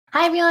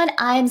Hi everyone,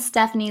 I'm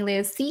Stephanie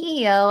Liu,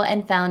 CEO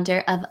and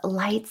founder of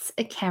Lights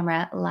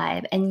Camera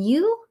Live, and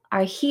you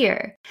are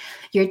here.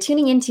 You're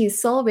tuning into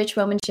Soul Rich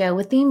Woman Show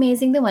with the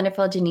amazing, the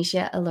wonderful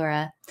Janisha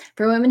Alora.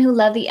 For women who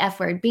love the F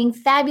word, being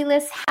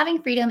fabulous,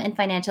 having freedom and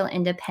financial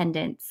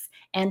independence,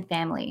 and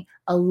family.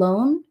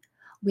 Alone,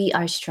 we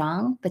are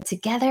strong, but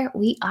together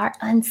we are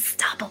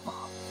unstoppable.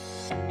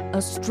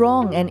 A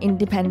strong and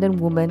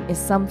independent woman is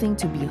something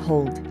to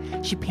behold.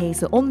 She pays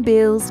her own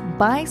bills,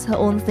 buys her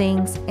own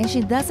things, and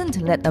she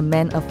doesn't let a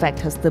man affect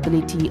her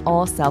stability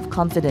or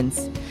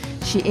self-confidence.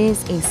 She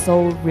is a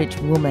soul-rich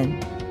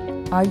woman.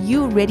 Are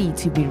you ready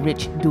to be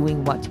rich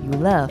doing what you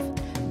love?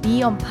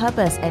 Be on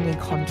purpose and in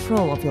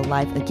control of your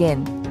life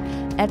again.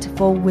 At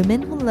For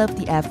Women Who Love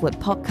the F Word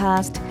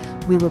podcast,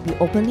 we will be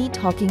openly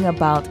talking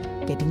about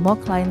getting more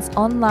clients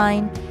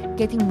online,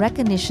 getting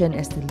recognition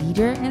as the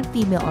leader and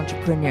female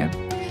entrepreneur,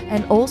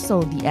 and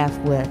also the F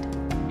word,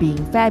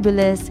 being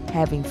fabulous,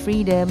 having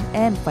freedom,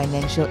 and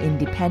financial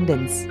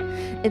independence.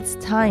 It's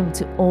time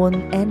to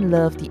own and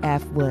love the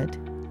F word.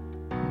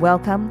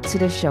 Welcome to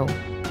the show.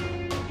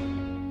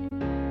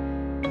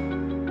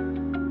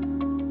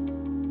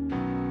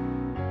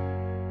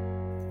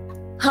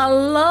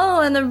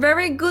 Hello and a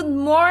very good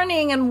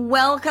morning and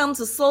welcome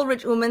to Soul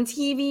Rich Woman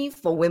TV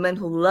for women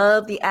who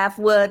love the F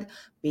word,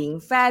 being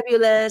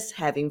fabulous,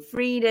 having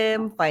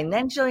freedom,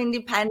 financial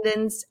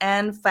independence,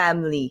 and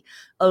family.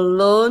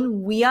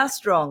 Alone, we are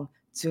strong.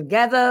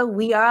 Together,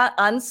 we are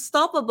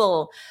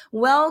unstoppable.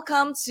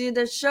 Welcome to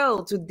the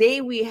show.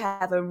 Today, we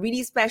have a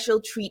really special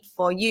treat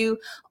for you,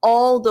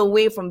 all the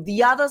way from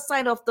the other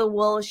side of the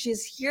world.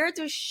 She's here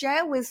to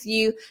share with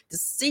you the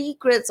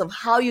secrets of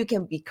how you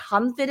can be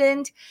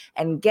confident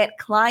and get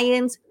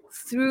clients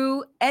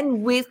through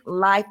and with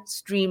live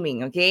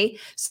streaming. Okay,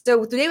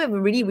 so today we have a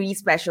really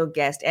special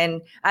guest,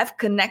 and I've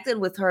connected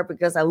with her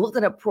because I looked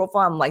at her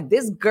profile. I'm like,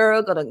 this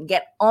girl gotta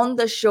get on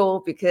the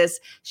show because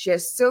she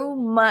has so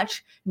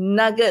much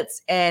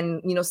nuggets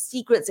and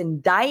secrets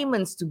and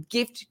diamonds to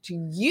gift to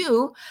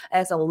you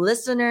as our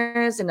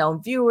listeners and our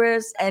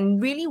viewers,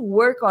 and really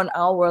work on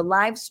our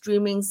live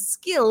streaming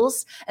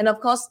skills. And of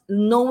course,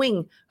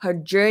 knowing her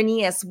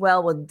journey as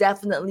well will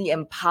definitely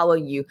empower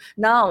you.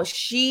 Now,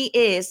 she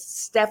is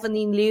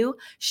Stephanie Liu.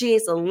 She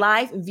is a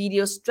live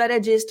video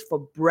strategist for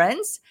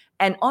brands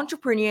and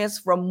entrepreneurs,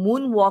 from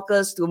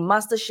moonwalkers to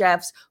master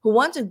chefs who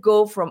want to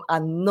go from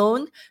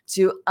unknown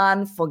to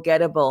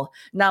unforgettable.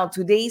 Now,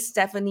 today,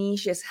 Stephanie,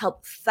 she has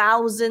helped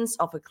thousands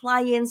of her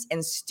clients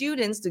and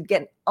students to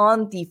get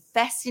on the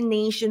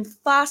fascination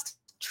fast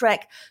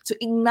track to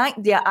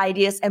ignite their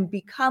ideas and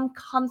become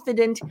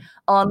confident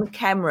on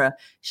camera.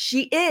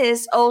 She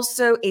is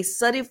also a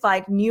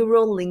certified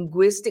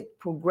neuro-linguistic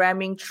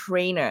programming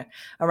trainer.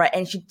 All right,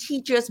 and she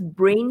teaches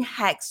brain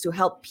hacks to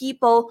help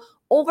people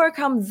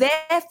overcome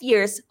their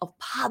fears of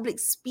public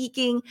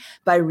speaking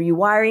by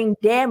rewiring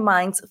their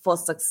minds for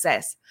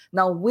success.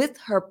 Now, with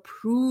her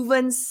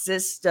proven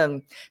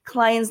system,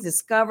 clients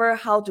discover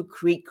how to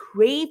create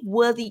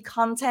crave-worthy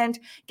content,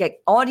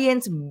 get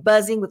audience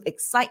buzzing with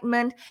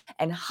excitement,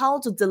 and how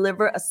to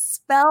deliver a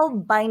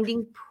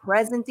spellbinding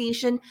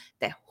presentation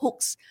that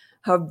hooks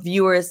her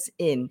viewers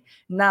in.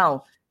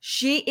 Now,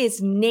 she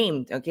is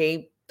named,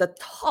 the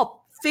top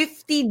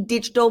 50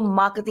 digital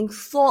marketing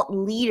thought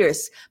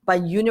leaders by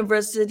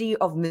University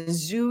of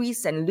Missouri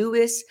St.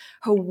 Louis.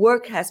 Her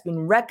work has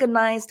been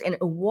recognized and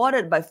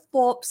awarded by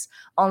Forbes,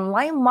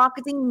 Online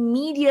Marketing,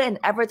 Media and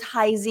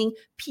Advertising,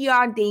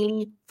 PR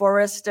Daily,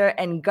 Forrester,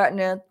 and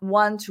Gartner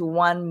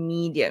One-to-One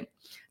Media.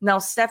 Now,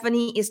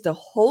 Stephanie is the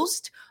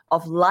host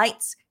of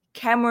Lights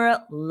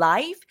Camera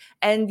Live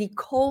and the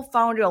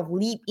co-founder of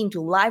Leap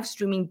into Live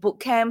Streaming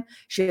Bootcamp.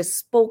 She has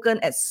spoken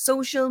at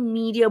Social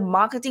Media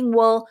Marketing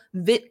World,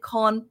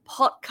 VidCon,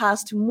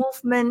 Podcast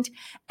Movement,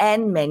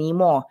 and many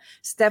more.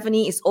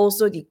 Stephanie is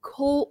also the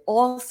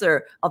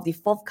co-author of the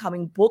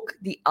forthcoming book,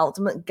 The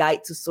Ultimate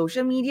Guide to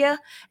Social Media,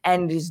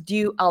 and it is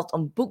due out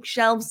on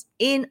bookshelves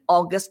in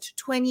August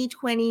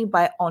 2020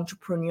 by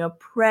Entrepreneur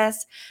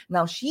Press.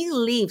 Now, she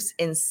lives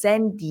in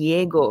San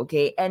Diego,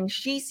 and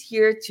she's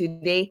here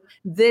today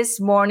this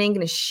morning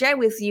going to share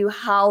with you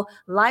how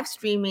live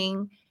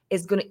streaming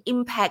is going to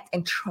impact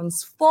and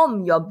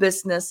transform your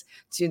business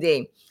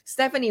today.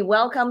 Stephanie,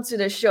 welcome to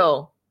the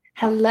show.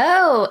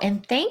 Hello,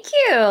 and thank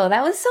you.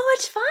 That was so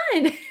much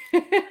fun.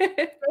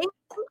 Thank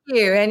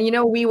you.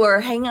 And we were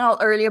hanging out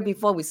earlier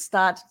before we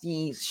start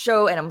the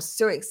show, and I'm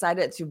so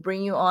excited to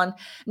bring you on.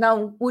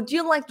 Now, would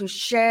you like to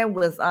share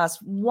with us,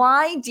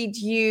 why did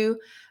you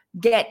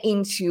get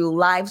into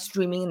live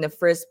streaming in the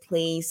first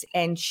place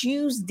and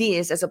choose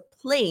this as a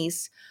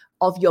place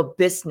of your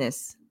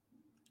business?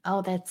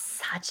 Oh, that's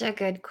such a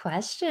good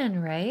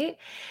question, right?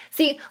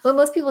 See, what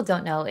most people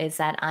don't know is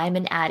that I'm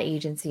an ad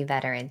agency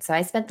veteran. So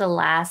I spent the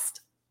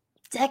last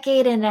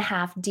decade and a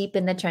half deep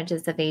in the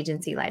trenches of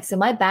agency life. So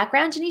my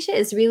background, Janisha,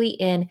 is really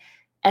in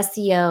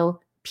SEO,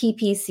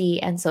 PPC,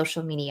 and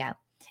social media.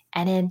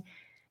 And in,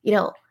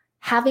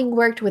 having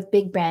worked with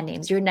big brand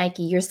names, your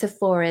Nike, your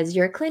Sephora's,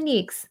 your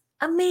Cliniques,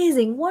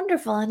 Amazing,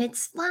 wonderful, and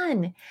it's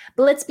fun.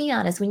 But let's be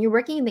honest, when you're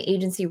working in the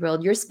agency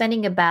world, you're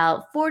spending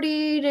about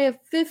 40 to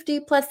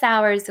 50 plus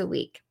hours a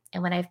week.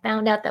 And when I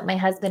found out that my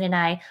husband and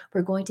I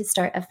were going to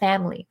start a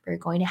family, we're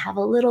going to have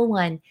a little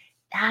one,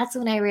 that's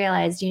when I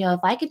realized, if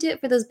I could do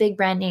it for those big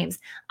brand names,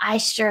 I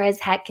sure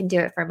as heck can do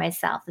it for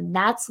myself. And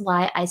that's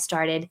why I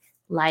started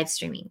live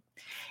streaming,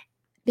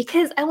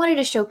 because I wanted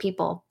to show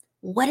people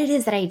what it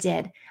is that I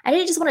did. I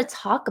didn't just want to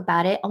talk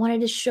about it. I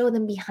wanted to show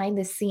them behind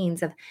the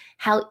scenes of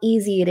how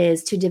easy it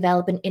is to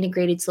develop an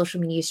integrated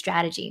social media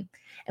strategy.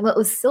 And what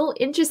was so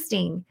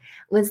interesting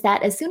was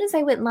that as soon as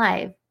I went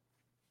live,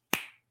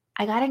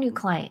 I got a new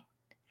client.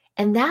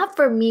 And that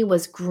for me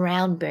was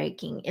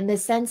groundbreaking in the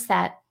sense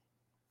that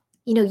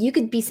you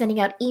could be sending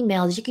out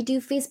emails, you could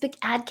do Facebook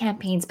ad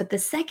campaigns, but the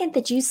second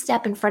that you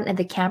step in front of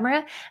the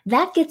camera,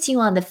 that gets you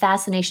on the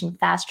Fascination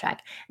Fast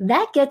Track.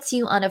 That gets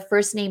you on a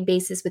first name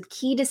basis with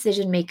key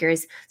decision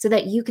makers so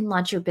that you can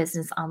launch your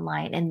business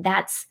online. And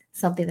that's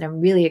something that I'm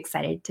really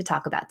excited to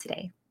talk about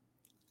today.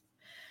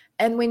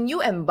 And when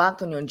you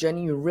embarked on your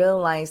journey, you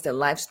realized that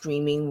live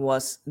streaming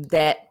was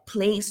that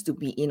place to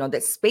be in, or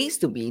that space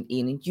to be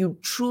in. You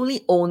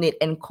truly own it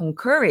and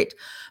conquer it.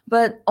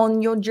 But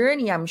on your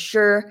journey, I'm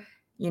sure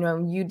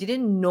you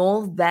didn't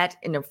know that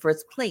in the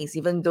first place,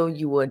 even though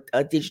you were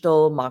a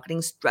digital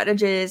marketing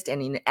strategist and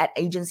in an ad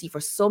agency for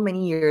so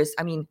many years.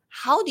 I mean,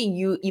 how do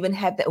you even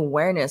have the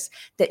awareness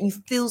that it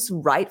feels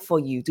right for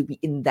you to be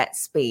in that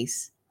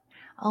space?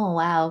 Oh,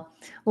 wow.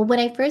 Well, when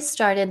I first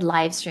started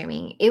live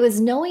streaming, it was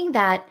knowing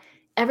that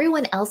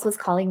everyone else was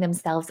calling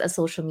themselves a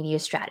social media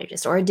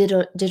strategist or a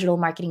digital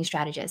marketing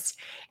strategist.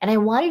 And I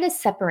wanted to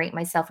separate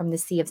myself from the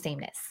sea of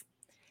sameness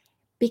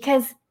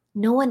because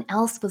no one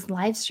else was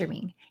live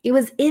streaming. It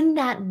was in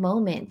that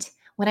moment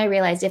when I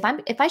realized if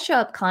I show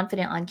up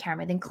confident on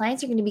camera, then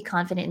clients are going to be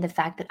confident in the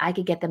fact that I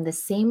could get them the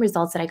same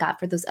results that I got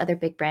for those other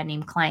big brand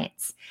name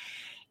clients.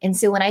 And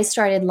so when I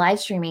started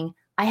live streaming,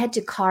 I had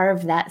to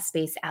carve that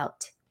space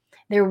out.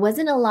 There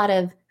wasn't a lot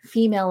of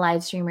female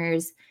live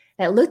streamers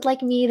that looked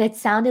like me, that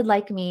sounded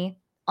like me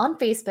on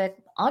Facebook,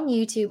 on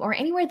YouTube, or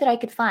anywhere that I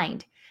could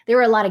find. There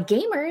were a lot of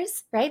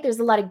gamers, right? There's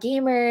a lot of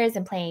gamers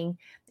and playing,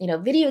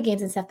 video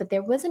games and stuff, but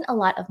there wasn't a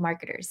lot of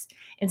marketers.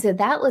 And so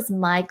that was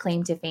my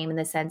claim to fame in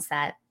the sense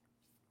that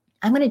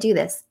I'm going to do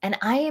this and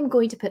I am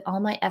going to put all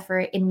my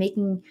effort in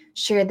making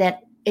sure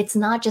that it's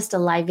not just a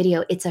live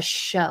video, it's a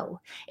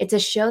show. It's a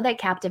show that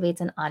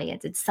captivates an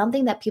audience. It's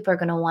something that people are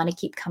going to want to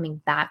keep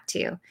coming back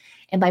to.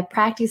 And by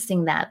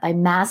practicing that, by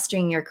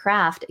mastering your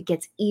craft, it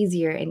gets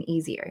easier and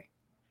easier.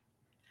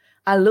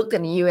 I looked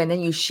at you and then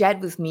you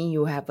shared with me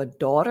you have a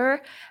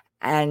daughter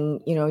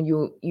and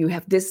you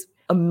have this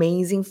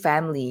amazing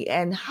family.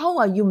 And how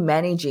are you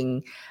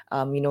managing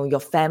your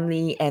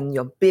family and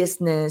your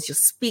business, your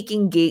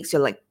speaking gigs?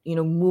 You're like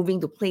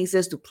moving to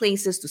places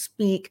to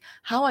speak.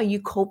 How are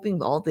you coping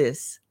with all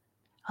this?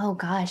 Oh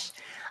gosh.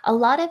 A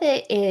lot of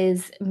it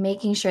is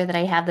making sure that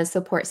I have the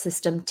support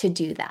system to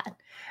do that,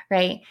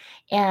 right?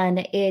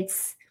 And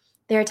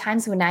there are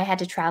times when I had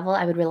to travel,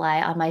 I would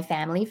rely on my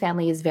family.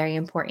 Family is very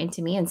important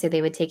to me, and so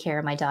they would take care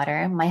of my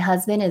daughter. My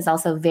husband is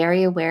also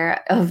very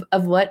aware of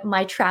what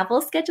my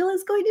travel schedule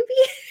is going to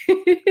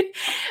be,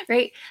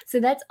 right?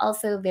 So that's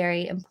also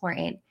very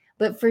important.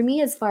 But for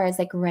me, as far as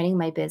like running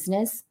my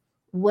business,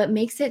 what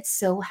makes it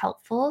so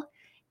helpful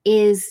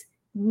is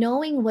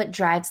knowing what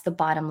drives the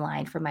bottom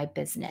line for my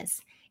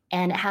business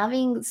and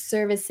having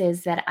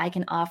services that I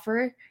can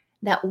offer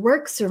that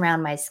works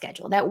around my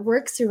schedule, that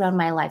works around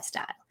my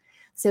lifestyle.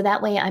 So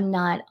that way I'm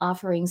not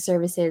offering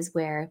services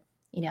where,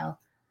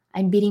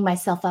 I'm beating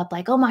myself up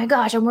like, oh my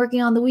gosh, I'm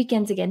working on the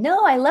weekends again.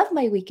 No, I love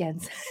my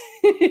weekends.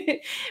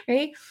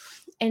 Right?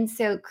 And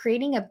so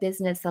creating a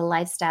business, a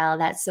lifestyle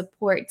that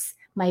supports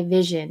my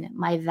vision,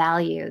 my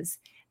values,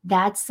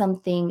 that's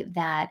something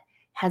that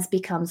has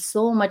become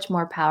so much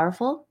more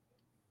powerful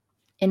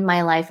in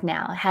my life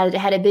now. Had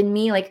it been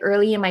me like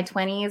early in my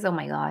 20s, oh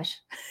my gosh.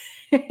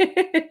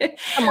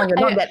 Come on, you're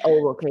not that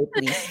old, okay,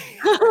 please.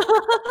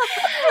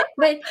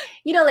 But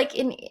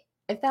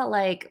I felt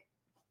like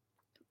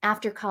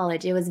after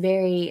college, it was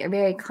very,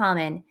 very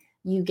common.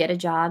 You get a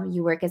job,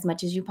 you work as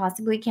much as you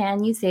possibly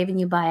can, you save and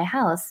you buy a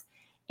house.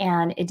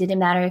 And it didn't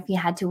matter if you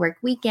had to work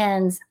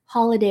weekends,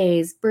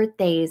 holidays,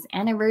 birthdays,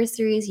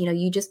 anniversaries,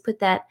 you just put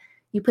that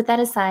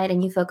aside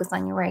and you focus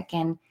on your work.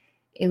 And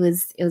it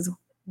was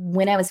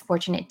when I was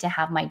fortunate to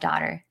have my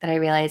daughter that I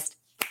realized,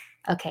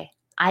 okay,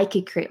 I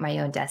could create my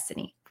own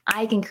destiny.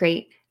 I can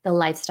create the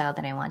lifestyle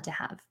that I want to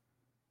have.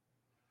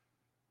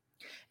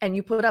 And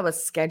you put up a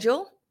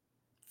schedule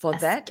for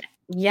that?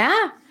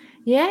 Yeah.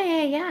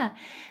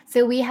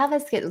 So we have a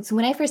schedule. So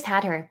when I first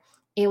had her,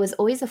 it was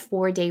always a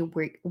 4-day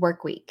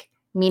work week,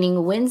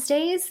 meaning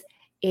Wednesdays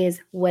is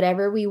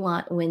whatever we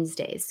want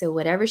Wednesdays. So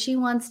whatever she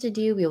wants to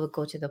do, we will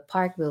go to the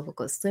park, we will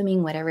go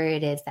swimming, whatever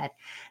it is that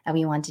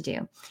we want to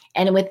do.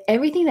 And with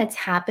everything that's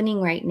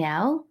happening right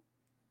now,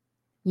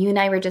 you and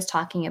I were just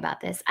talking about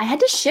this. I had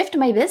to shift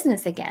my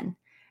business again,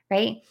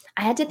 right?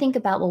 I had to think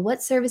about, well,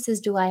 what services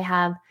do I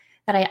have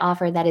that I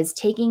offer that is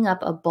taking up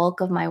a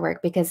bulk of my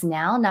work? Because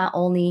now not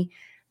only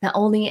Not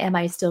only am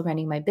I still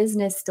running my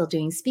business, still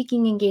doing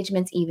speaking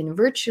engagements, even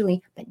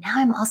virtually, but now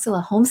I'm also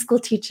a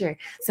homeschool teacher.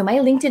 So my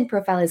LinkedIn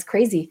profile is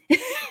crazy.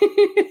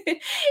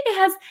 It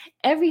has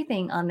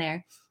everything on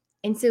there.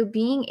 And so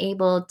being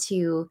able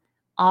to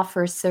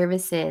offer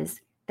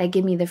services that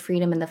give me the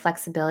freedom and the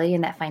flexibility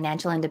and that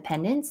financial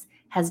independence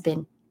has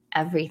been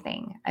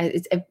everything.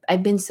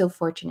 I've been so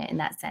fortunate in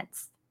that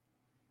sense.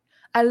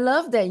 I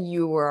love that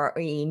you are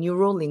a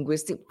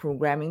neuro-linguistic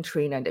programming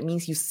trainer. That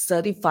means you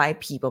certify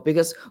people,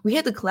 because we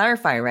had to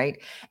clarify,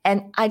 right?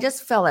 And I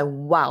just felt like,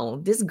 wow,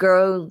 this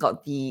girl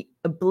got the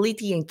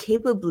ability and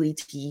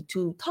capability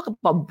to talk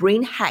about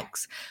brain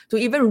hacks, to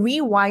even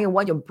rewire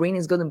what your brain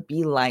is going to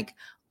be like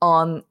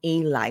on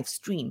a live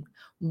stream.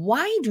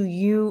 Why do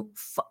you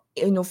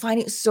find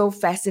it so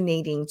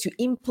fascinating to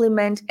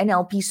implement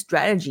NLP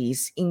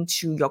strategies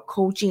into your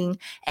coaching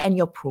and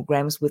your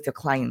programs with your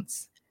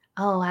clients?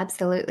 Oh,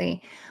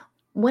 absolutely.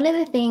 One of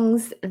the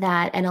things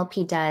that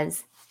NLP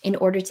does in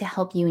order to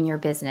help you in your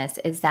business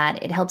is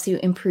that it helps you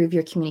improve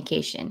your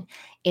communication.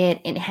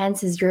 It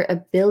enhances your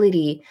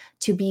ability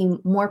to be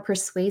more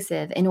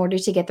persuasive in order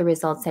to get the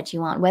results that you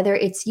want, whether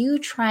it's you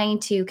trying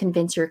to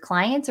convince your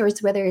clients or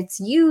it's whether it's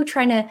you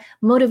trying to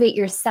motivate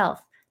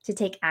yourself to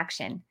take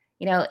action.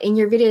 In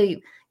your video,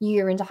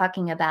 you're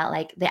talking about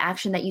like the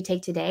action that you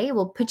take today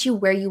will put you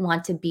where you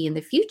want to be in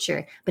the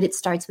future, but it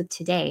starts with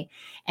today.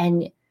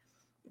 And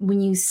when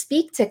you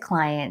speak to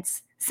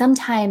clients,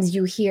 sometimes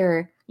you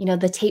hear,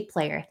 the tape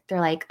player.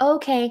 They're like,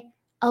 okay,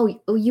 oh,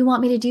 you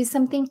want me to do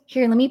something?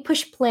 Here, let me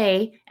push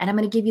play, and I'm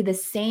going to give you the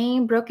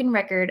same broken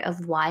record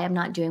of why I'm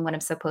not doing what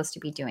I'm supposed to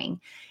be doing.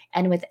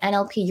 And with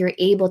NLP, you're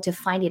able to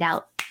find it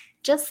out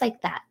just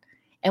like that.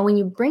 And when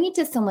you bring it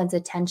to someone's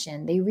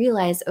attention, they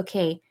realize,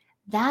 okay,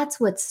 that's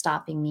what's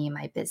stopping me in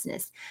my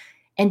business.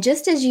 And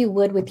just as you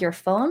would with your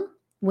phone,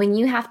 when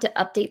you have to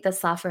update the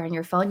software on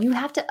your phone, you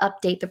have to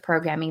update the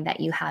programming that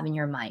you have in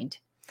your mind.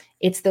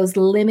 It's those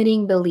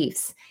limiting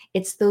beliefs.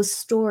 It's those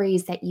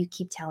stories that you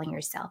keep telling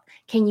yourself.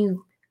 Can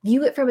you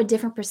view it from a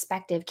different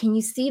perspective? Can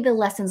you see the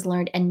lessons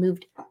learned and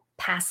moved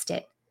past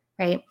it,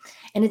 right?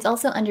 And it's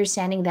also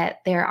understanding that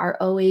there are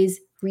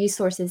always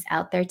resources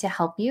out there to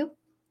help you.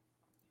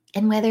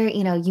 And whether,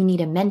 you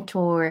need a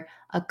mentor,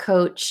 a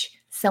coach,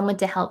 someone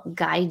to help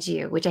guide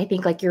you, which I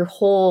think like your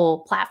whole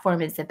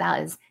platform is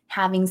about, is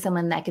having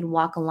someone that could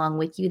walk along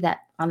with you that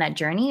on that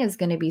journey is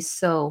going to be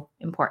so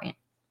important.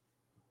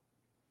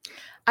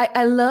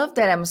 I love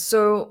that. I'm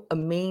so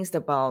amazed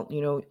about,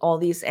 all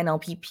these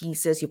NLP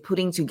pieces you're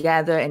putting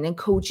together and then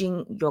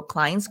coaching your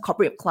clients,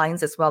 corporate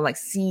clients as well, like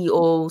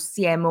CEOs,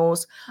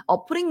 CMOs,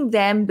 or putting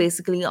them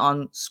basically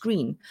on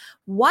screen.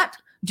 What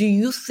do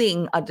you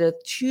think are the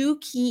two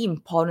key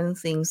important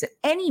things that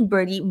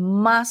anybody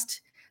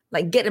must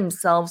get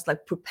themselves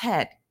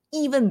prepared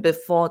even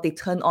before they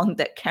turn on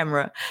that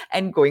camera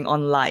and going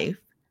on live?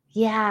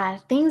 Yeah,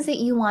 things that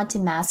you want to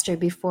master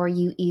before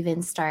you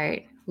even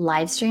start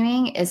live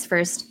streaming is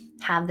first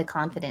have the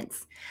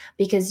confidence,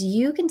 because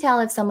you can tell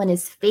if someone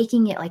is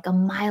faking it like a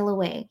mile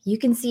away. You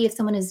can see if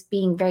someone is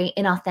being very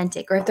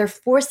inauthentic or if they're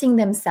forcing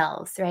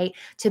themselves, right,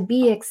 to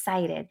be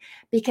excited.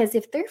 Because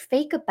if they're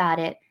fake about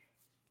it,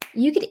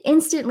 you could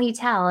instantly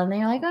tell, and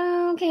they're like,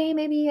 oh, okay,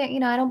 maybe,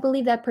 I don't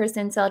believe that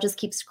person, so I'll just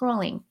keep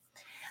scrolling.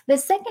 The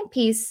second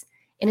piece,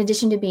 in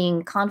addition to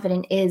being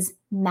confident, is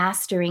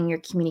mastering your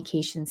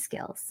communication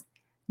skills,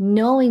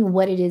 knowing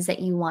what it is that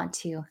you want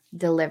to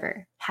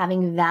deliver,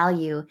 having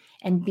value,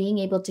 and being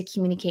able to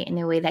communicate in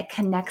a way that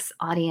connects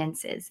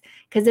audiences.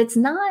 Because it's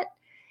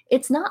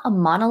not a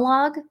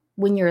monologue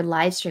when you're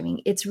live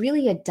streaming. It's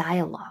really a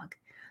dialogue,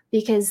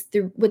 because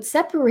what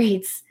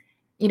separates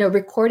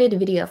recorded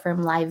video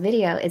from live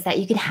video is that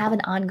you could have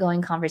an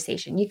ongoing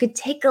conversation. You could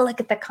take a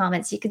look at the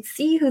comments. You could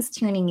see who's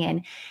tuning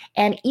in.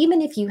 And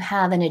even if you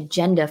have an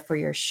agenda for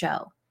your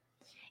show,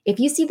 if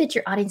you see that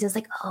your audience is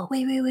like, oh,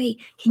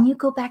 wait, can you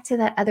go back to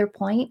that other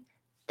point?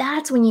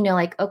 That's when you know,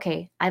 like,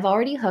 okay, I've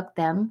already hooked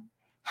them.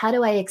 How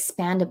do I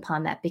expand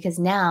upon that? Because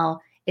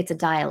now it's a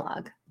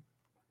dialogue.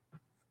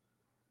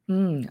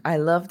 I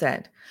love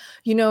that.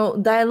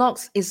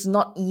 Dialogues is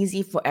not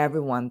easy for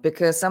everyone,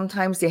 because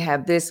sometimes they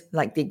have this,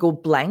 they go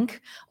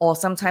blank, or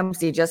sometimes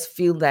they just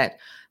feel that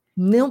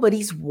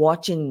nobody's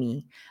watching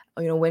me.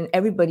 When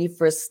everybody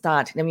first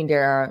start,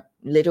 there are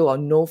little or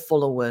no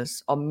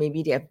followers, or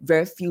maybe they have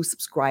very few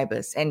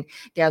subscribers, and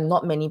there are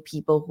not many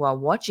people who are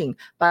watching.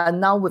 But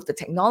now with the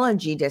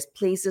technology, there's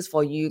places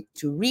for you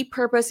to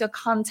repurpose your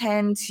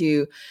content,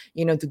 to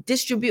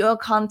distribute your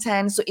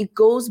content. So it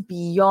goes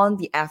beyond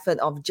the effort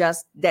of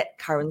just that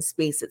current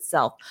space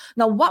itself.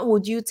 Now, what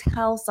would you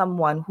tell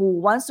someone who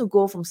wants to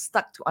go from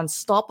stuck to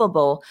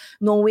unstoppable,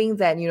 knowing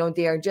that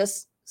they are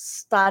just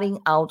starting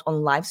out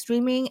on live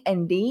streaming,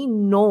 and they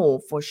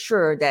know for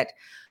sure that,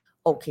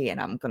 okay,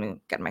 and I'm going to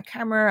get my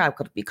camera, I've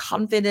got to be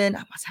confident,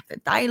 I must have the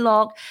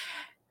dialogue.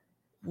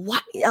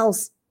 What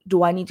else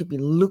do I need to be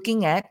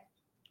looking at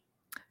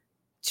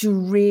to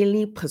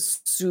really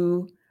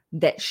pursue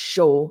that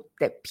show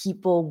that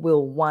people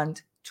will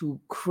want to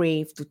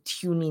crave to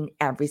tune in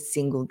every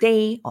single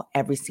day or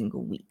every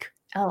single week?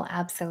 Oh,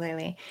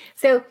 absolutely.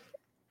 So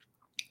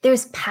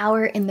there's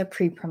power in the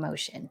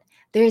pre-promotion.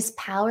 There's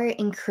power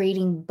in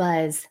creating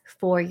buzz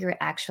for your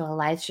actual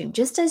live stream,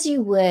 just as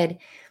you would,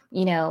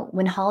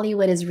 when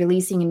Hollywood is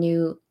releasing a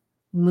new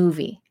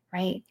movie,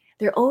 right?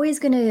 They're always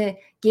going to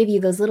give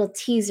you those little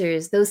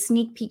teasers, those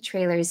sneak peek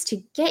trailers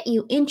to get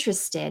you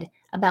interested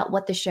about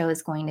what the show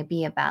is going to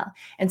be about.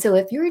 And so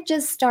if you're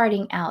just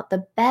starting out,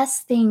 the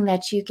best thing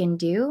that you can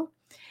do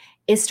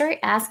is start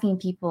asking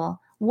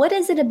people, what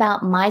is it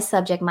about my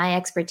subject, my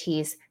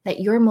expertise that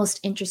you're most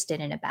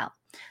interested in about?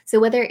 So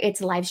whether it's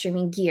live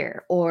streaming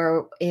gear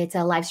or it's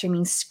a live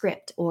streaming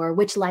script or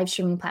which live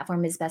streaming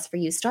platform is best for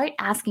you, start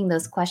asking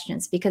those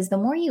questions, because the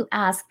more you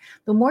ask,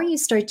 the more you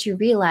start to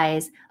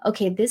realize,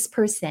 okay, this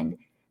person,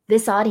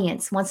 this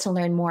audience wants to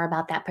learn more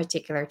about that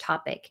particular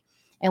topic.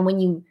 And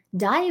when you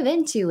dive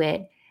into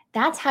it,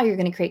 that's how you're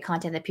going to create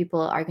content that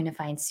people are going to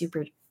find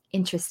super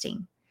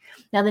interesting.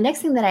 Now, the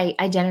next thing that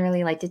I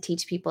generally like to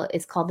teach people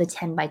is called the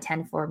 10 by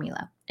 10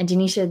 formula. And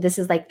Janisha, this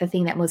is like the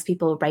thing that most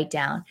people write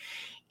down.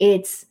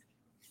 It's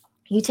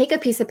you take a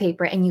piece of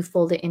paper and you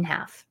fold it in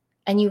half,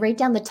 and you write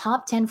down the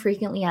top 10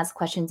 frequently asked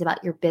questions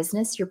about your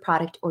business, your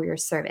product, or your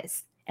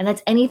service. And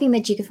that's anything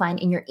that you can find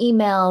in your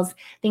emails,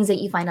 things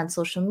that you find on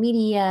social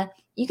media.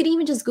 You could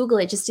even just Google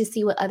it just to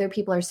see what other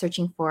people are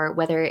searching for,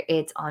 whether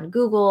it's on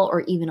Google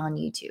or even on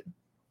YouTube.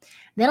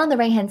 Then on the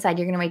right-hand side,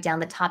 you're going to write down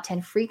the top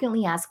 10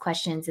 frequently asked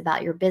questions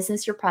about your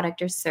business, your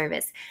product, or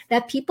service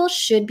that people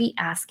should be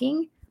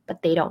asking,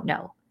 but they don't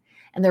know.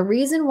 And the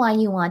reason why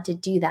you want to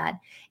do that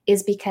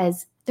is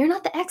because they're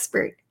not the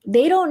expert.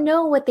 They don't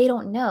know what they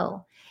don't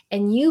know.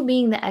 And you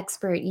being the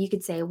expert, you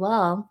could say,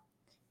 well,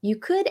 you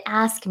could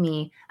ask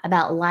me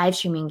about live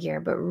streaming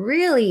gear, but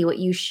really what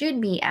you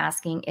should be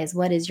asking is,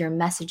 what is your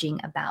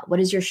messaging about? What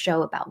is your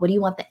show about? What do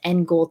you want the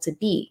end goal to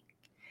be?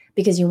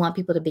 Because you want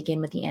people to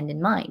begin with the end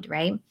in mind,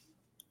 right?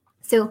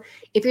 So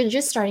if you're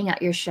just starting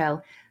out your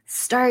show,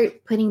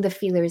 start putting the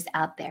feelers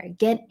out there.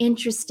 Get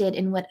interested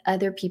in what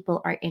other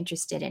people are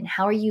interested in.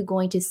 How are you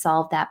going to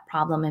solve that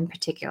problem in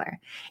particular?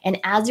 And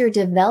as you're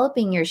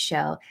developing your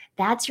show,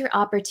 that's your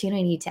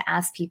opportunity to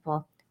ask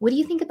people, what do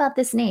you think about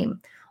this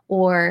name?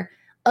 Or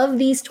of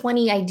these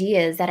 20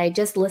 ideas that I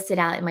just listed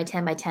out in my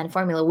 10 by 10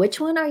 formula, which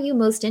one are you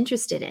most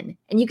interested in?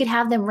 And you could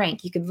have them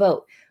rank. You could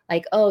vote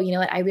like, oh, you know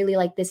what? I really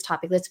like this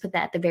topic. Let's put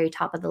that at the very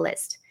top of the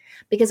list.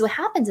 Because what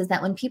happens is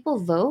that when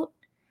people vote,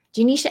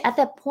 Janisha, at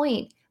that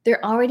point,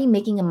 they're already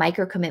making a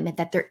micro commitment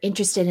that they're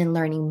interested in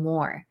learning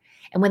more.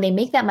 And when they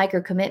make that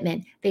micro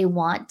commitment, they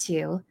want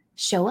to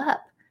show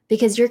up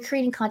because you're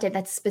creating content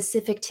that's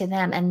specific to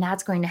them, and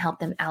that's going to help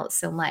them out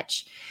so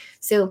much.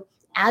 So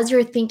as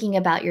you're thinking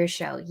about your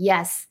show,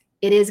 yes,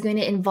 it is going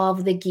to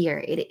involve the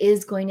gear. It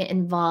is going to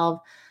involve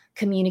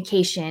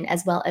communication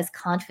as well as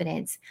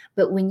confidence.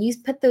 But when you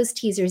put those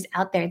teasers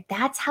out there,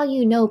 that's how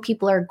you know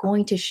people are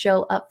going to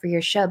show up for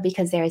your show,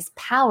 because there is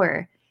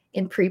power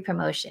in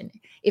pre-promotion.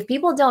 If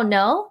people don't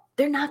know,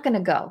 they're not going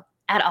to go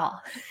at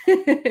all.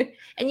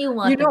 And you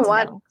want them to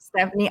know.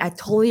 Stephanie, I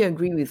totally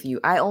agree with you.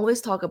 I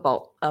always talk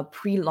about a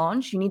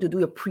pre-launch. You need to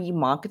do a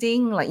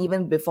pre-marketing. Like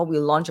even before we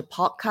launch a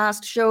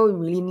podcast show, you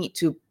really need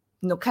to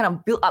kind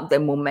of build up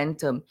that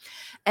momentum.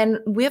 And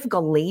we've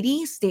got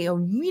ladies, they are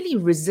really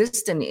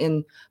resistant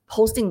in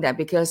posting that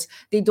because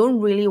they don't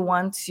really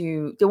want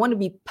to, they want to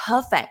be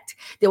perfect.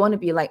 They want to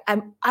be like,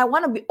 I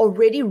want to be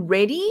already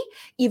ready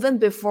even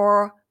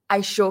before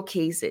I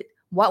showcase it.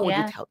 What would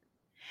you tell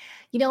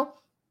them?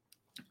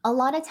 A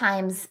lot of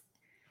times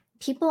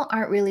people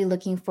aren't really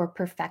looking for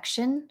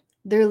perfection.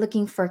 They're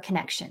looking for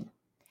connection.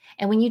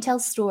 And when you tell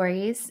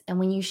stories and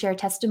when you share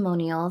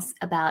testimonials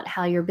about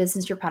how your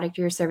business, your product,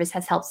 your service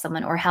has helped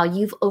someone, or how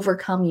you've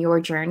overcome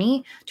your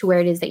journey to where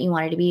it is that you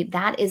wanted to be,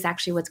 that is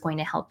actually what's going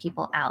to help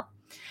people out.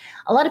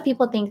 A lot of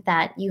people think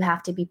that you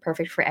have to be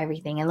perfect for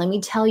everything. And let me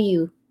tell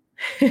you,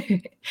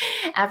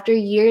 after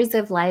years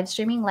of live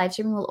streaming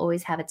will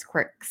always have its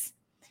quirks.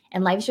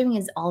 And live streaming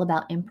is all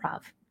about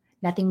improv.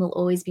 Nothing will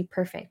always be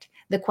perfect.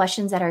 The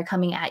questions that are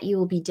coming at you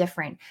will be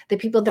different. The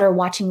people that are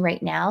watching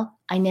right now,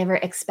 I never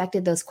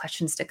expected those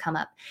questions to come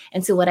up.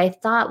 And so what I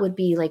thought would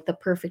be like the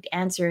perfect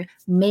answer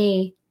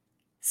may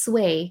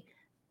sway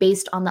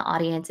based on the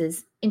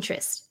audience's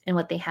interest and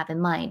what they have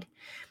in mind.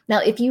 Now,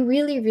 if you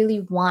really,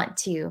 really want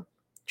to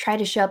try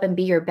to show up and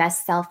be your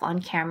best self on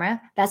camera,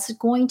 that's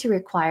going to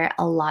require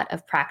a lot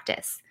of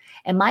practice.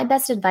 And my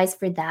best advice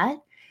for that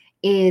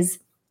is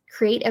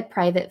create a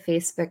private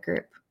Facebook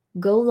group.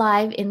 Go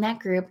live in that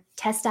group,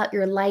 test out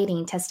your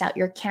lighting, test out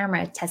your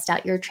camera, test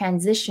out your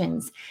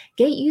transitions.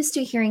 Get used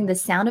to hearing the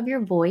sound of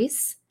your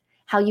voice,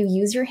 how you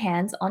use your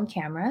hands on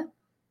camera.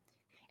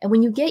 And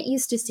when you get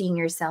used to seeing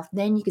yourself,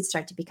 then you could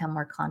start to become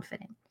more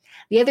confident.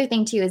 The other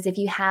thing too is if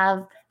you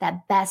have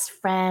that best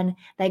friend,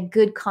 that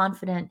good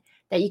confidant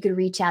that you could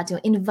reach out to,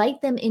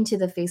 invite them into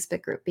the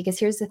Facebook group, because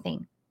here's the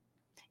thing.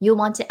 You'll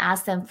want to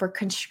ask them for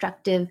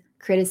constructive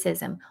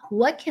criticism.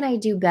 What can I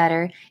do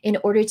better in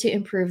order to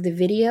improve the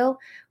video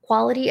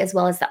quality as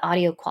well as the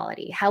audio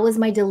quality. How was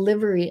my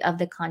delivery of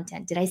the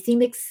content? Did I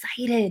seem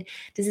excited?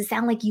 Does it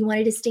sound like you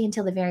wanted to stay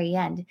until the very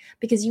end?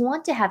 Because you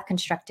want to have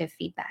constructive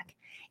feedback.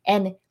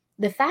 And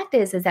the fact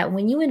is that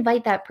when you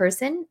invite that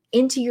person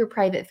into your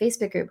private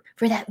Facebook group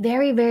for that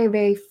very, very,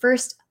 very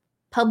first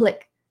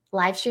public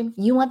live stream,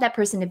 you want that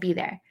person to be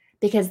there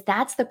because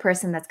that's the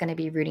person that's going to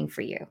be rooting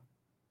for you.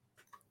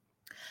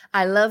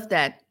 I love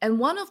that. And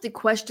one of the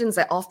questions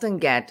I often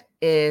get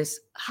is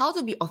how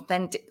to be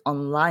authentic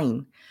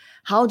online.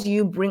 How do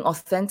you bring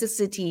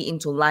authenticity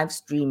into live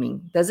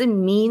streaming? Does it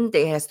mean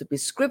that it has to be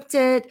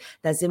scripted?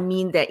 Does it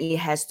mean that it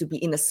has to be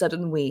in a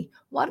certain way?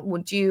 What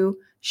would you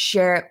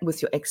share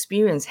with your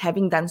experience,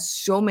 having done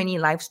so many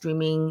live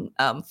streaming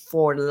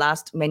for the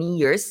last many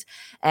years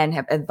and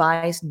have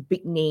advised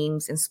big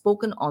names and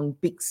spoken on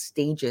big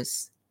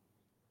stages?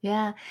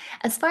 Yeah.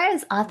 As far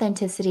as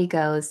authenticity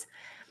goes,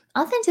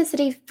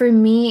 authenticity for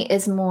me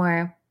is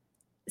more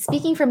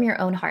speaking from your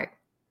own heart.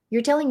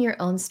 You're telling your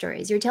own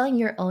stories. You're telling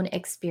your own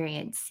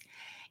experience.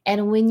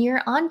 And when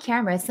you're on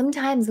camera,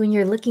 sometimes when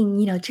you're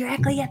looking,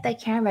 directly at the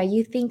camera,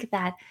 you think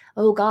that,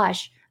 oh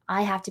gosh,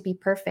 I have to be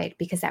perfect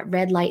because that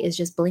red light is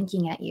just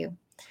blinking at you.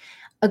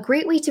 A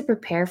great way to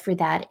prepare for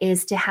that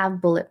is to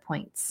have bullet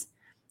points.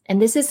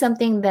 And this is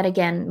something that,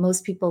 again,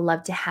 most people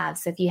love to have.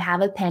 So if you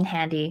have a pen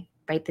handy,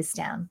 write this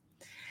down.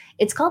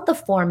 It's called the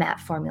format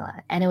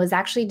formula, and it was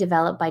actually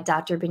developed by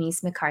Dr.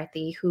 Bernice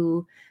McCarthy,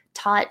 who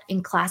taught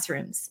in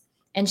classrooms.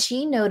 And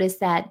she noticed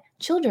that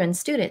children,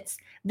 students,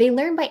 they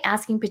learn by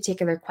asking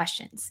particular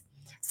questions.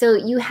 So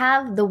you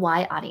have the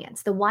why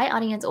audience. The why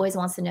audience always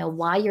wants to know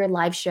why your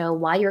live show,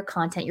 why your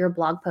content, your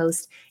blog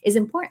post is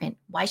important.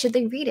 Why should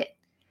they read it?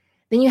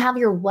 Then you have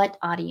your what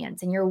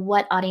audience, and your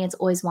what audience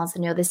always wants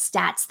to know the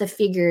stats, the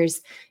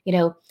figures,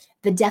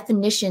 the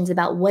definitions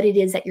about what it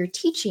is that you're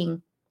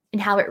teaching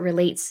and how it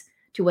relates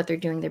to what they're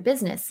doing in their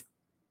business.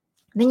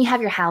 Then you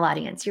have your how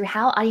audience. Your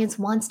how audience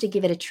wants to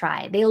give it a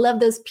try. They love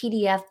those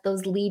PDF,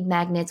 those lead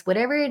magnets,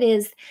 whatever it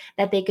is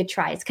that they could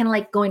try. It's kind of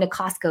like going to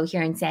Costco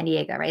here in San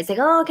Diego, right? It's like,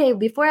 oh, okay,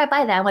 before I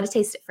buy that, I want to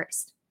taste it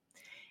first.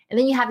 And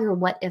then you have your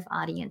what if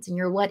audience. And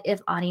your what if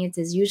audience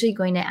is usually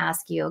going to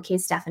ask you, okay,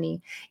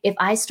 Stephanie, if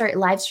I start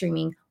live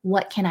streaming,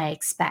 what can I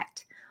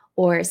expect?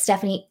 Or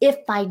Stephanie, if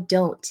I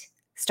don't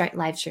start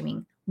live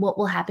streaming, what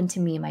will happen to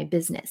me in my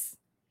business?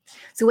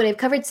 So what I've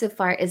covered so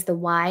far is the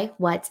why,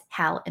 what,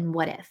 how, and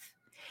what if.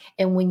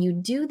 And when you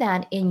do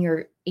that in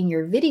your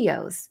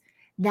videos,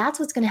 that's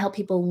what's going to help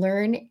people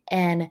learn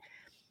and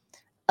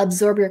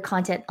absorb your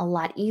content a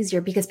lot easier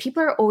because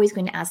people are always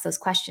going to ask those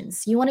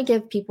questions. You want to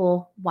give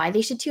people why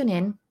they should tune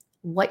in,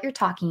 what you're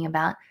talking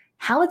about,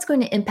 how it's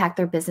going to impact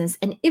their business,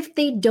 and if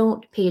they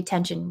don't pay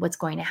attention, what's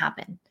going to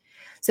happen.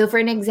 So for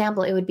an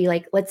example, it would be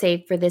like, let's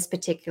say for this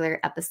particular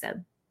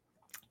episode,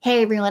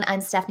 hey everyone,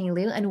 I'm Stephanie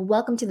Liu, and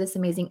welcome to this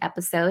amazing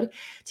episode.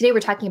 Today we're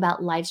talking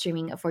about live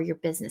streaming for your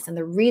business. And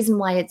the reason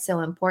why it's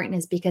so important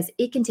is because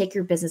it can take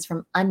your business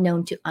from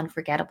unknown to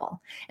unforgettable.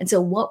 And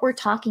so what we're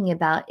talking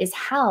about is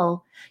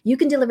how you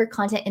can deliver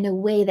content in a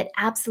way that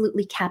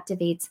absolutely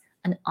captivates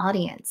an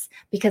audience.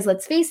 Because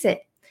let's face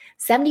it,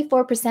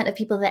 74% of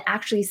people that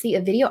actually see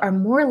a video are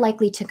more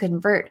likely to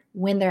convert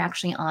when they're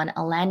actually on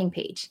a landing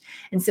page.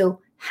 And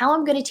so how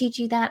I'm going to teach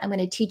you that, I'm going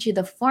to teach you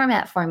the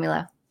format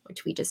formula,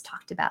 which we just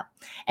talked about.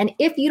 And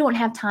if you don't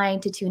have time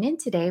to tune in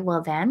today,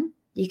 well then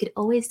you could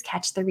always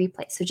catch the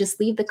replay. So just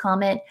leave the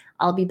comment,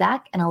 I'll be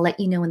back and I'll let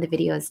you know when the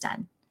video is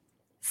done.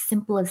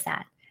 Simple as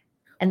that.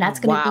 And that's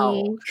going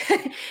to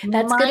be,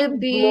 that's going to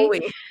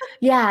be,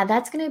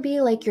 that's going to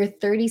be like your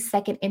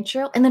 30-second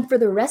intro. And then for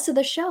the rest of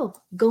the show,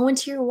 go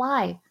into your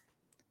why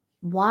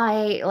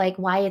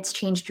it's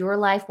changed your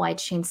life, why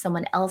it's changed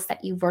someone else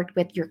that you've worked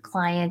with, your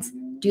clients,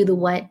 do the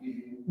what.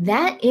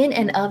 That in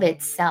and of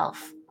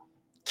itself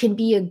can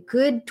be a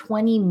good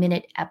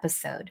 20-minute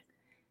episode,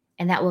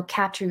 and that will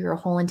capture your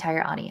whole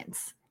entire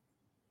audience.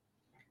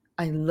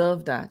 I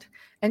love that.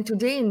 And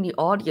today in the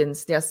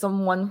audience, there's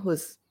someone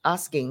who's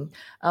asking,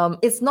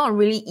 it's not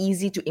really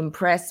easy to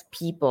impress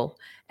people.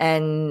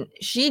 And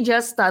she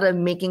just started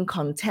making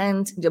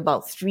content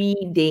about 3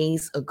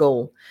 days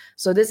ago.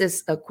 So this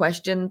is a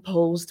question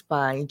posed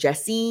by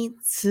Jessie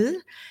Tzu.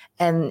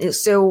 And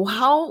so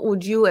how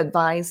would you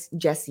advise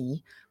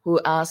Jessie, who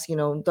asked,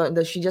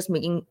 she's just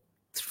making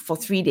for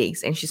 3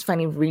 days and she's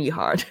finding it really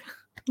hard?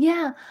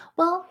 Yeah.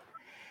 Well,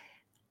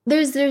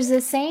 there's a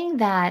saying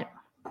that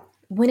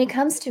when it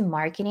comes to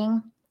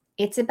marketing,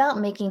 it's about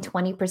making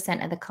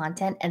 20% of the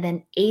content and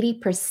then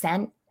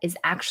 80% is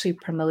actually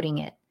promoting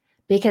it.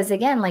 Because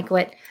again, like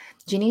what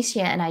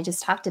Janicia and I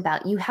just talked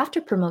about, you have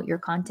to promote your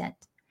content.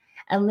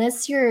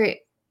 Unless you're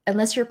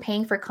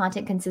paying for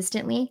content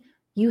consistently,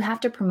 you have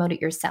to promote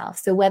it yourself.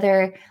 So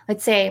whether,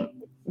 let's say,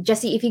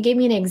 Jessie, if you gave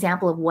me an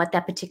example of what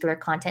that particular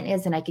content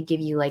is, then I could give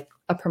you like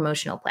a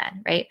promotional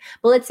plan, right?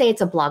 But let's say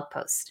it's a blog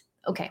post.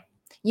 Okay.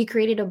 You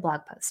created a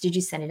blog post. Did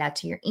you send it out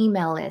to your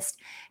email list?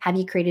 Have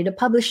you created a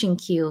publishing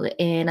queue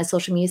in a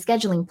social media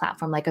scheduling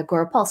platform like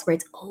Agorapulse where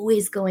it's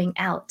always going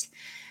out?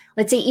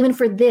 Let's say even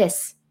for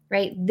this,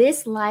 right?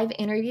 This live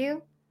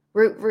interview,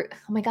 Oh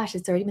my gosh,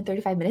 it's already been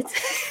 35 minutes.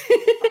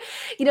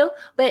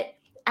 But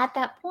at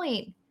that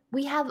point,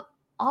 we have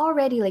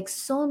already like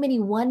so many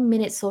 1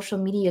 minute social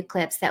media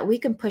clips that we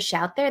can push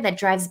out there that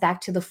drives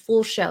back to the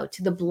full show,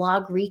 to the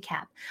blog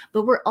recap.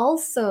 But we're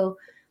also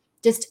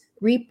just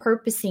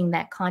repurposing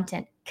that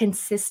content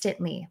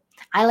consistently.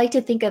 I like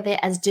to think of it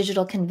as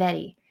digital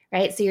confetti,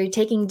 right? So you're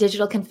taking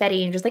digital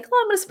confetti and just like, oh,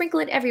 I'm going to sprinkle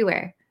it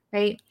everywhere,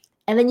 right?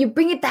 And then you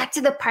bring it back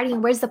to the party.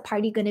 And where's the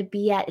party going to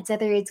be at? It's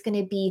going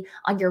to be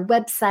on your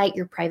website,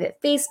 your private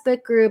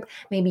Facebook group,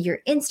 maybe your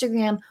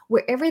Instagram,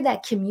 wherever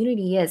that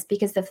community is.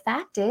 Because the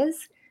fact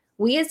is,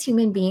 we as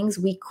human beings,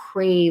 we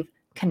crave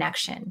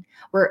connection.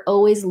 We're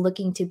always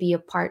looking to be a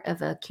part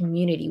of a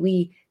community.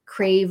 We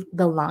crave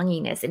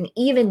belongingness. And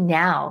even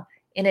now,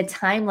 in a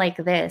time like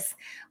this,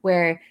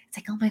 where it's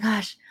like, oh my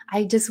gosh,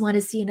 I just want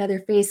to see another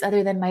face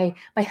other than my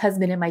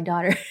husband and my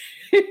daughter.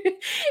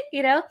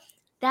 you know,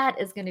 that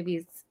is going to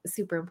be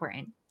super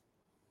important.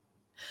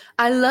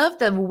 I love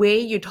the way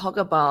you talk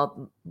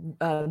about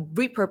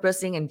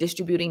repurposing and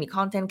distributing the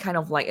content kind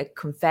of like a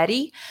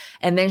confetti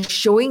and then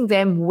showing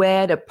them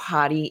where the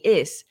party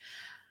is.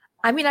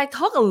 I mean, I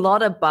talk a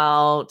lot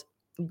about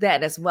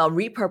that as well,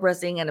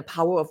 repurposing and the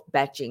power of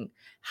batching.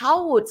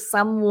 How would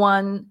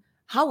someone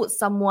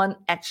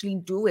actually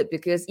do it?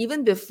 Because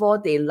even before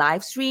they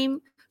live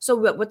stream, so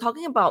we're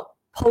talking about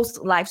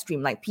post live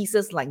stream, like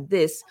pieces like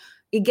this,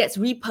 it gets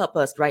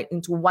repurposed, right,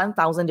 into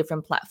 1,000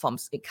 different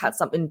platforms. It cuts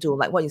up into,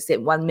 like what you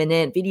said, 1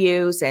 minute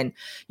videos and,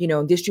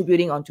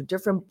 distributing onto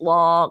different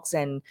blogs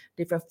and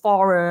different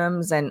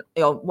forums and,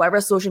 whatever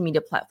social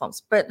media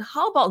platforms. But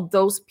how about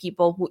those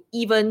people who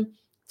even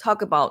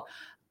talk about,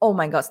 oh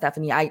my God,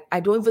 Stephanie, I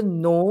don't even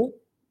know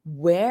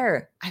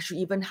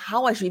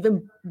how I should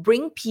even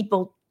bring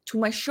people to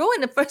my show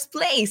in the first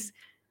place.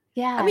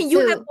 Yeah. I mean,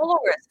 you have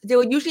followers. They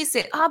will usually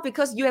say,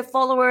 because you have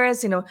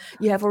followers, you're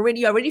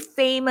already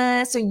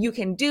famous, so you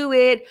can do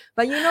it.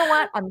 But you know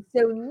what? I'm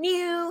so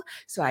new,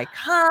 so I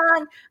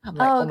can't. I'm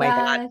like, oh my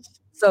God.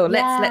 So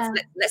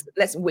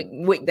let's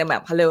wake them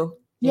up. Hello.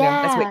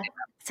 Let's wake them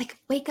up. It's like,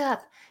 wake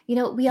up.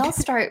 We all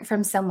start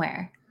from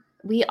somewhere.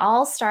 We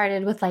all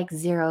started with like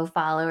 0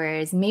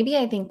 followers. Maybe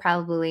I think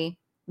probably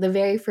the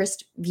very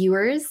first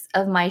viewers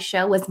of my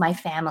show was my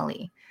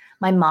family,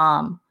 my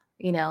mom,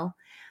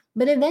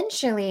 But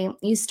eventually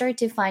you start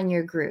to find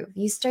your groove.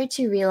 You start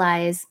to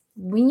realize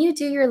when you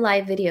do your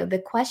live video, the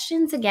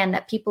questions again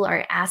that people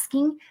are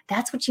asking,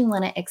 that's what you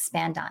want to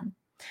expand on.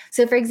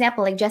 So for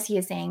example, like Jessie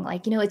is saying,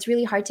 like, it's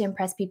really hard to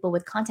impress people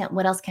with content.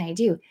 What else can I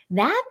do?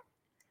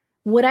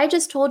 What I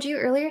just told you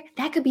earlier,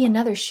 that could be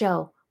another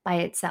show by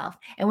itself.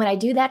 And when I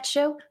do that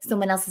show,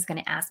 someone else is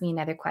going to ask me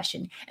another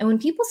question. And when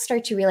people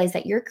start to realize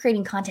that you're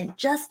creating content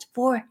just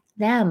for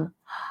them,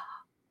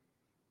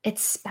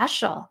 it's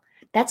special.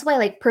 That's why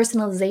like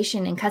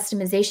personalization and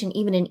customization,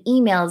 even in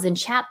emails and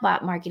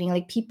chatbot marketing,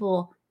 like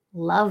people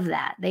love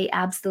that. They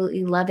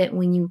absolutely love it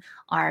when you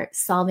are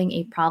solving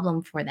a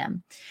problem for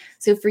them.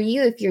 So for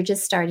you, if you're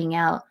just starting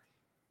out,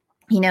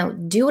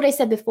 do what I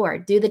said before,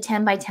 do the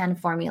 10 by 10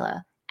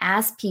 formula.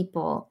 Ask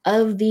people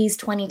of these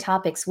 20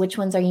 topics, which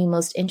ones are you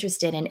most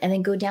interested in? And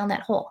then go down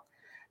that hole,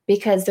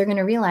 because they're going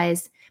to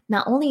realize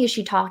not only is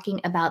she talking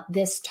about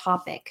this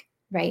topic,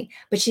 right?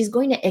 But she's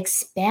going to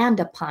expand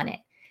upon it.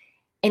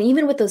 And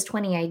even with those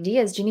 20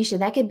 ideas, Janisha,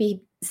 that could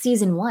be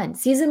season 1.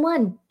 Season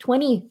 1,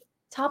 20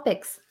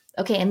 topics.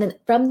 Okay, and then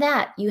from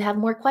that, you have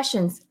more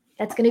questions.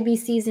 That's going to be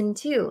season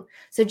 2.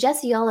 So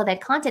Jessie, all of that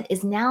content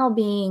is now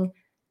being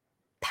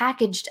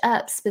packaged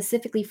up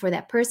specifically for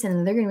that person.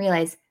 And they're going to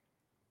realize,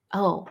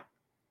 oh,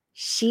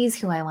 she's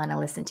who I want to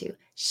listen to.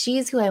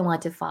 She's who I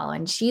want to follow.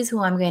 And she's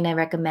who I'm going to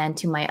recommend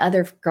to my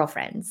other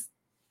girlfriends.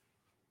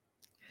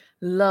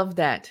 Love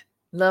that.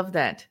 Love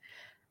that.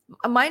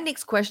 My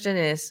next question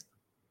is,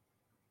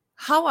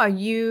 how are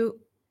you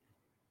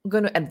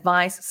going to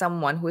advise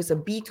someone who is a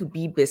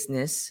B2B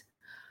business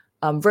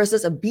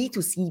versus a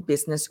B2C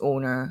business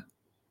owner,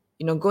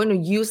 going to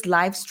use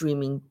live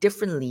streaming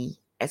differently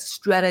as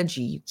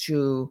strategy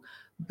to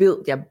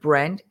build their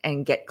brand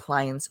and get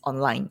clients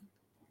online?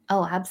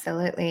 Oh,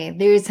 absolutely.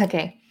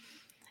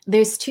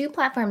 There's 2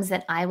 platforms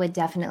that I would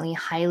definitely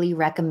highly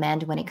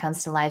recommend when it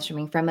comes to live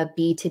streaming from a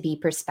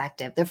B2B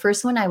perspective. The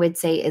first one I would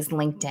say is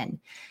LinkedIn.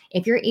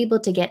 If you're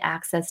able to get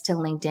access to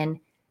LinkedIn,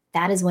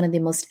 that is one of the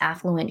most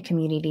affluent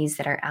communities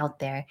that are out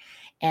there.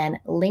 And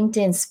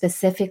LinkedIn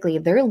specifically,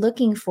 they're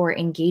looking for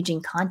engaging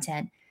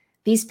content.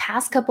 These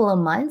past couple of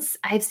months,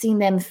 I've seen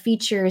them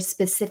feature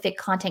specific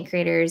content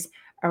creators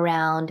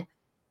around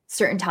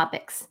certain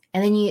topics.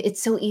 And then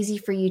it's so easy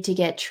for you to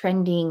get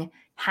trending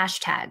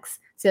hashtags.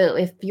 So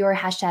if your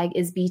hashtag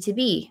is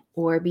B2B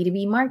or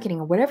B2B marketing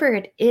or whatever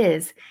it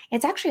is,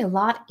 it's actually a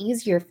lot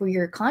easier for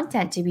your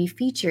content to be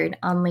featured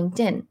on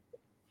LinkedIn.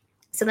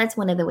 So that's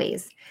one of the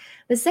ways.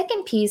 The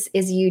second piece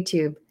is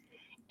YouTube.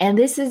 And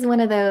this is one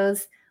of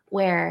those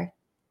where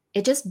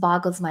it just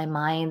boggles my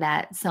mind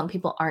that some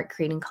people aren't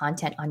creating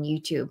content on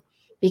YouTube.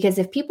 Because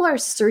if people are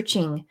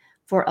searching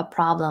for a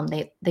problem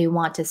they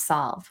want to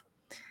solve,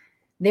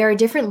 there are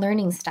different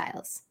learning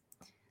styles.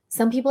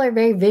 Some people are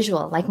very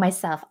visual, like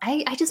myself.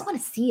 I just want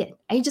to see it.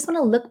 I just want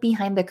to look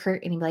behind the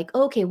curtain and be like,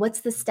 okay,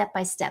 what's the step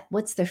by step?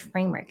 What's the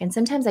framework? And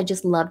sometimes I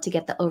just love to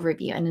get the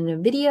overview. And in a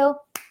video,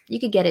 you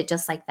could get it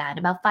just like that. In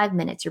about 5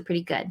 minutes, you're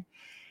pretty good.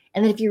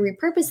 And then if you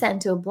repurpose that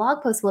into a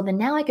blog post, well, then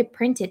now I could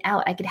print it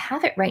out. I could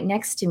have it right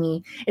next to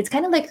me. It's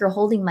kind of like you're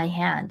holding my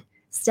hand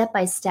step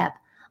by step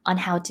on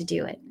how to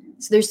do it.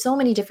 So there's so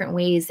many different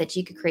ways that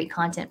you could create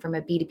content from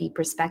a B2B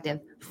perspective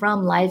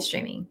from live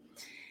streaming.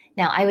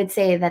 Now, I would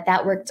say that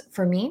that worked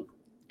for me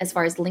as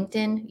far as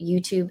LinkedIn,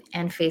 YouTube,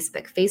 and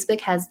Facebook.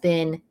 Facebook has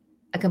been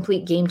a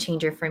complete game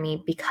changer for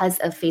me because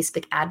of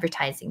Facebook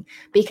advertising,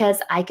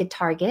 because I could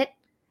target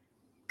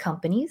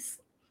companies.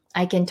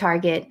 I can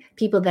target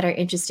people that are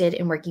interested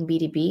in working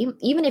B2B,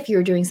 even if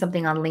you're doing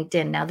something on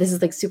LinkedIn. Now, this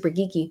is like super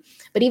geeky,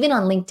 but even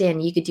on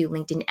LinkedIn, you could do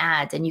LinkedIn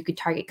ads and you could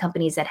target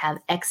companies that have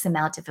X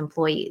amount of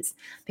employees.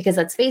 Because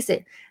let's face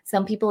it,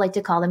 some people like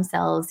to call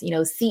themselves,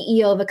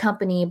 CEO of a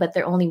company, but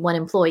they're only one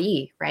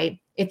employee, right?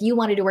 If you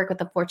wanted to work with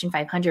the Fortune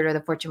 500 or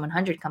the Fortune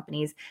 100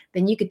 companies,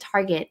 then you could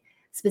target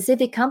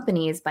specific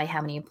companies by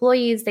how many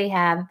employees they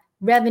have,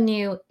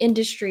 revenue,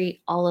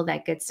 industry, all of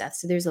that good stuff.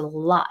 So there's a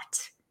lot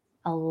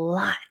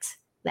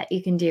that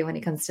you can do when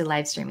it comes to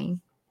live streaming.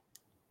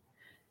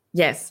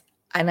 Yes,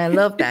 and I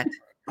love that.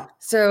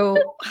 So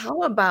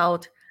how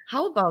about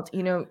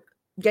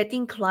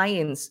getting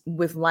clients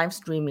with live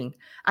streaming?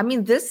 I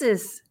mean, this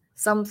is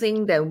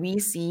something that we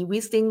see. We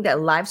think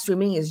that live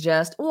streaming is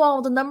just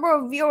the number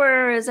of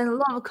viewers and a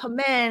lot of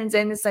comments,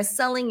 and it's like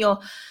selling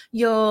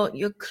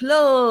your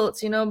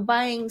clothes,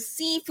 buying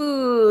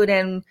seafood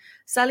and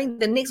selling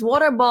the next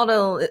water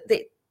bottle.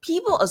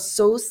 People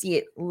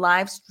associate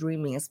live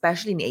streaming,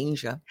 especially in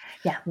Asia,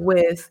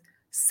 with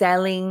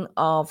selling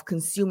of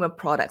consumer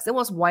products. That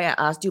was why I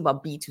asked you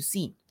about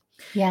B2C.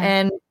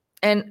 Yeah.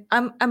 And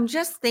I'm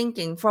just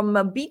thinking from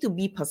a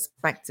B2B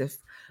perspective,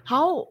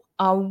 how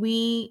are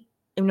we,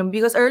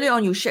 because earlier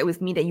on you shared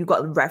with me that you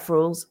got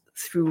referrals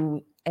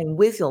through and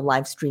with your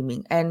live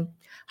streaming. And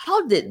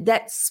how did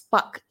that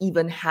spark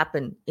even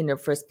happen in the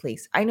first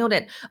place? I know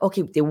that,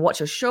 okay, they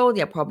watch a show,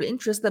 they're probably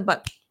interested,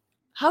 but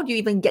how do you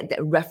even get that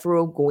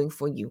referral going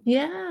for you?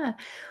 Yeah.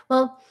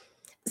 Well,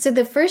 so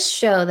the first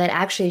show that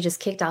actually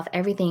just kicked off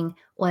everything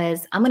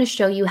was, I'm going to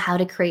show you how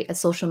to create a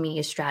social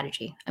media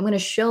strategy. I'm going to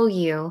show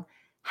you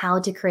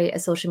how to create a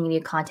social media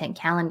content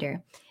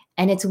calendar.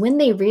 And it's when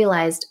they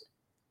realized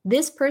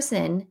this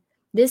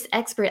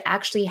expert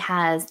actually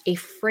has a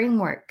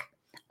framework,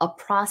 a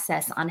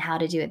process on how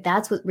to do it.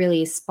 That's what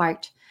really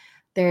sparked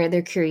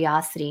their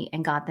curiosity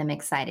and got them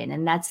excited.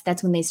 And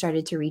that's when they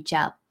started to reach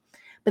out.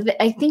 But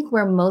I think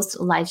where most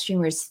live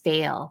streamers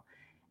fail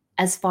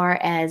as far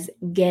as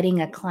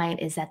getting a client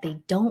is that they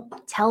don't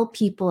tell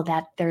people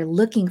that they're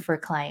looking for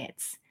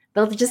clients.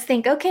 They'll just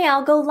think, okay,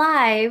 I'll go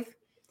live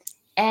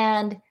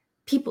and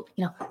people,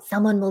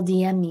 someone will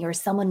DM me or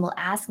someone will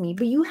ask me,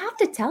 but you have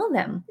to tell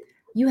them.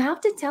 You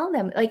have to tell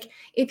them. Like,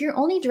 if you're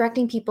only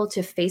directing people to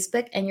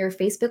Facebook and your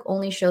Facebook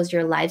only shows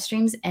your live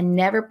streams and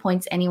never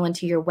points anyone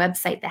to your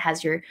website that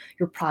has your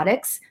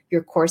products,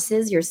 your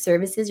courses, your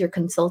services, your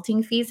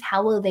consulting fees,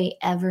 how will they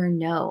ever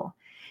know?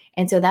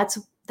 And so that's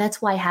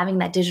why having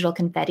that digital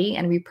confetti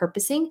and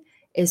repurposing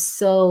is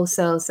so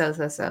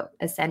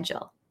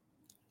essential.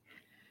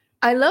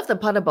 I love the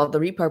part about the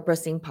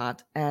repurposing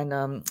part,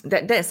 and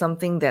that's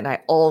something that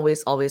I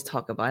always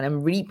talk about, and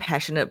I'm really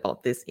passionate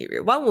about this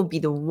area. What would be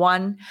the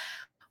one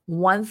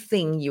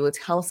thing you would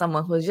tell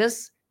someone who's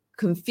just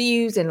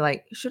confused and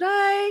like, should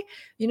I,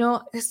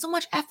 there's so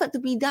much effort to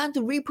be done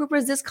to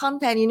repurpose this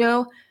content,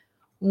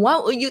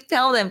 what would you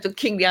tell them to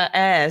kick their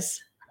ass?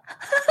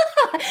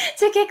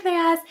 To kick their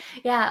ass?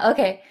 Yeah,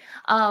 okay.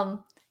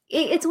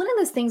 It's one of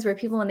those things where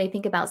people, when they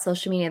think about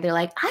social media, they're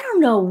like, I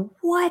don't know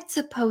what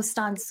to post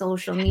on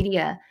social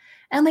media.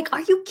 And I'm like,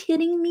 are you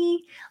kidding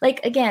me? Like,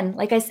 again,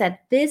 like I said,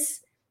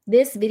 this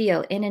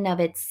video in and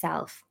of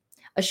itself,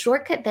 a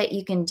shortcut that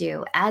you can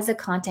do as a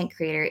content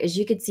creator is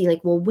you could see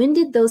like, well, when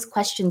did those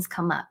questions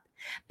come up?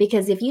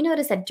 Because if you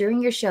notice that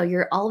during your show,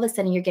 you're all of a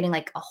sudden you're getting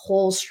like a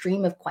whole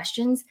stream of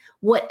questions,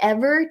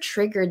 whatever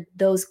triggered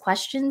those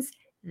questions,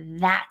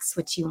 that's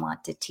what you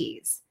want to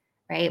tease,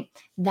 right?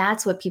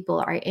 That's what people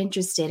are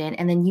interested in,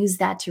 and then use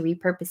that to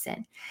repurpose it.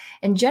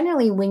 And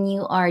generally, when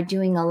you are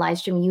doing a live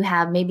stream, you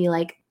have maybe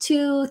like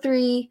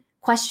 2-3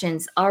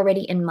 questions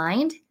already in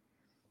mind.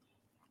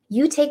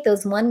 You take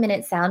those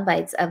 1-minute sound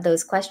bites of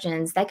those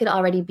questions, that could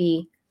already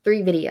be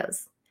 3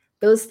 videos.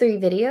 Those 3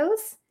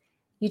 videos,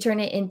 you turn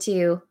it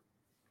into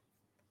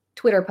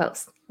Twitter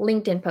posts,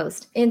 LinkedIn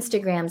posts,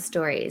 Instagram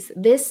stories.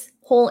 This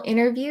whole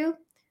interview,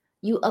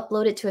 you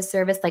upload it to a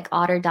service like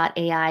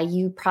otter.ai,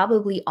 you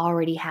probably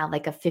already have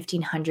like a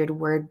 1,500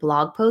 word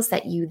blog post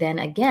that you then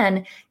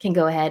again can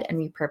go ahead and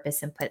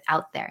repurpose and put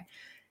out there.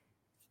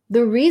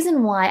 The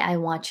reason why I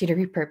want you to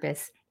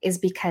repurpose is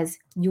because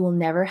you will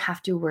never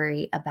have to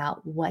worry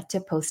about what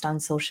to post on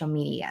social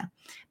media.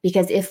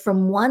 Because if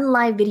from one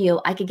live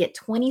video, I could get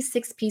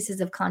 26 pieces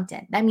of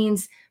content, that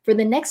means for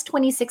the next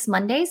 26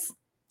 Mondays,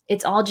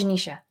 it's all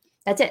Janisha.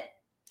 That's it,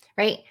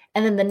 right?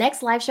 And then the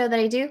next live show that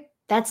I do,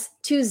 That's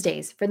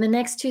Tuesdays. For the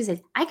next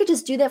Tuesdays, I could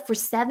just do that for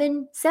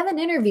seven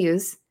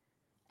interviews,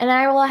 and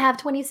I will have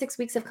 26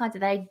 weeks of content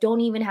that I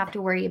don't even have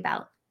to worry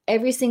about.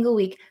 Every single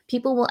week,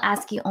 people will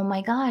ask you, oh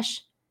my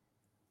gosh,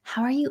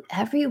 how are you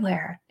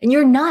everywhere? And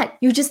you're not.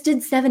 You just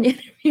did 7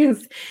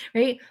 interviews,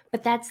 right?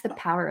 But that's the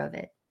power of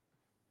it.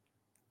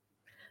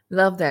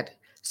 Love that.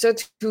 So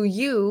to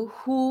you,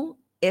 who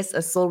is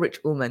a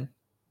soul-rich woman?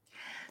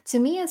 To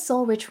me, a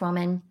soul-rich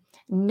woman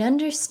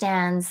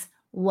understands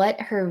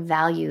what her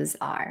values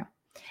are.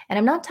 And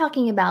I'm not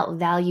talking about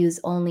values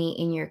only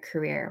in your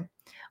career.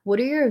 What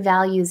are your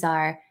values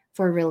are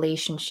for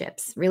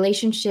relationships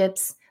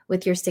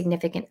with your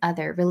significant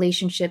other,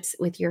 relationships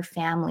with your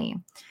family?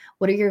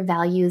 What are your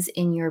values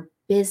in your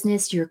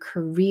business, your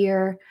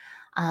career?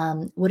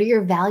 What are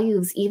your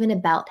values even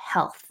about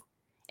health?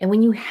 And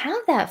when you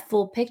have that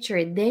full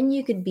picture, then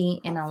you could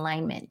be in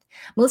alignment.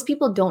 Most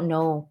people don't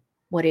know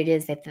what it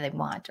is that they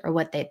want or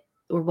what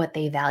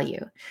they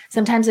value.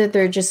 Sometimes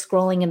they're just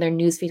scrolling in their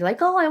newsfeed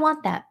like, oh, I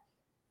want that.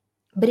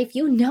 But if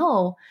you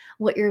know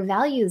what your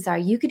values are,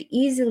 you could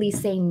easily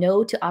say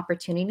no to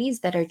opportunities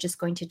that are just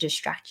going to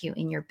distract you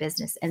in your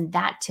business. And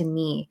that to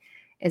me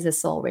is a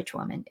soul rich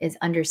woman, is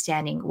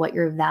understanding what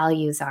your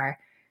values are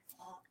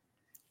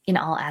in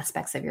all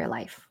aspects of your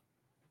life.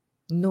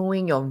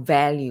 Knowing your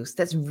values,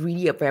 that's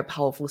really a very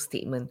powerful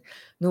statement.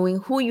 Knowing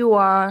who you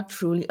are,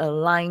 truly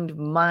aligned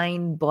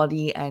mind,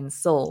 body, and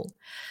soul.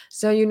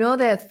 So you know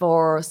that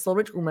for Soul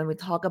Rich Woman, we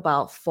talk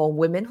about for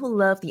women who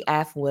love the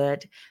F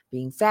word,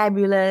 being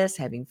fabulous,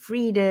 having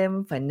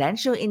freedom,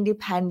 financial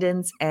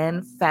independence,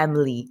 and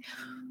family.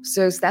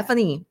 So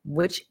Stephanie,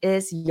 which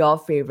is your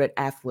favorite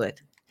F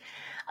word?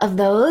 Of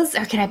those,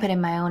 or can I put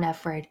in my own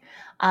F word?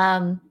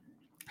 I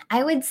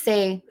would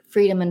say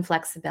freedom and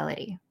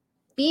flexibility.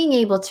 Being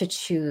able to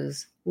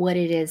choose what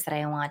it is that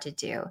I want to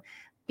do.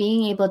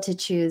 Being able to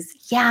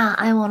choose, yeah,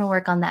 I want to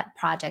work on that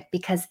project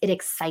because it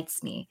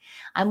excites me.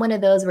 I'm one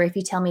of those where if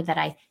you tell me that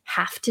I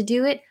have to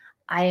do it,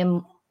 I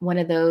am one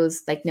of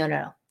those like,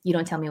 no, you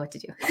don't tell me what to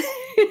do.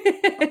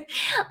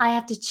 I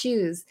have to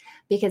choose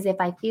because if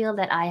I feel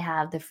that I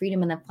have the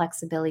freedom and the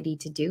flexibility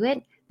to do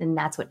it, then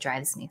that's what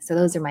drives me. So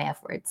those are my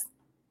F words.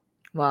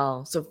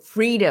 Wow. So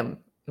freedom,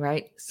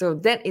 right? So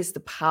that is the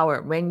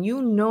power. When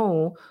you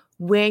know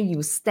where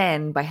you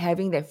stand by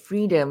having that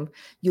freedom,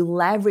 you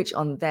leverage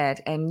on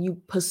that and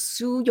you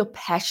pursue your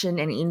passion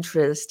and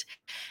interest.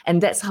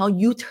 And that's how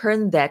you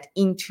turn that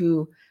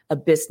into a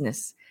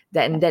business.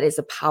 And that is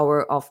the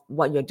power of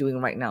what you're doing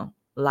right now,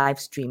 live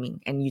streaming.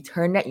 And you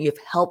turn that, you've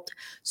helped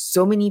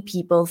so many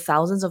people,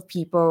 thousands of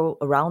people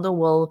around the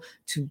world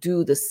to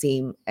do the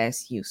same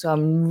as you. So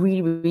I'm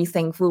really, really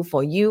thankful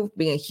for you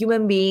being a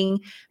human being,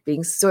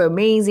 being so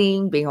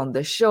amazing, being on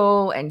the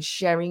show and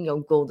sharing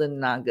your golden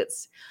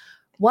nuggets.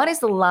 What is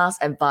the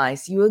last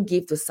advice you will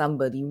give to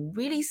somebody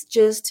really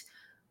just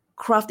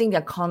crafting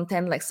their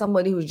content, like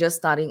somebody who's just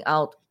starting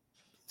out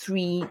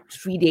 3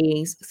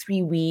 days,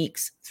 3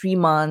 weeks, 3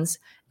 months,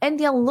 and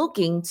they're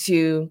looking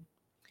to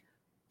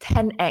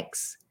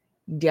 10x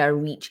their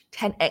reach,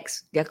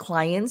 10x their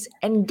clients,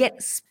 and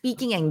get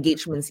speaking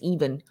engagements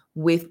even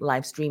with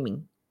live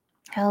streaming?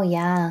 Oh,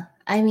 yeah.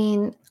 I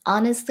mean,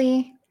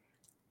 honestly,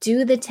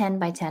 do the 10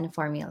 by 10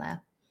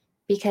 formula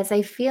because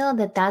I feel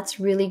that that's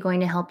really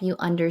going to help you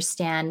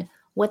understand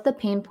what the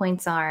pain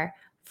points are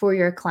for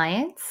your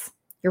clients,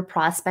 your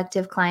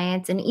prospective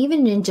clients, and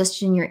even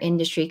just in your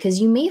industry,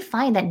 because you may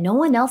find that no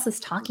one else is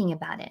talking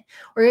about it.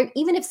 Or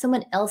even if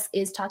someone else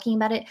is talking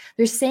about it,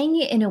 they're saying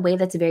it in a way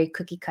that's very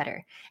cookie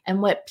cutter. And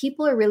what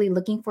people are really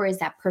looking for is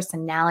that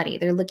personality.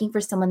 They're looking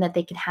for someone that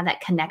they can have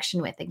that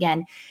connection with.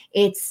 Again,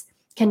 it's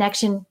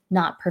connection,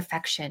 not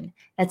perfection.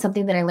 That's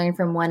something that I learned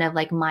from one of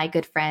like my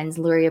good friends,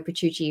 Luria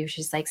Petrucci.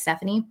 She's like,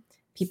 Stephanie,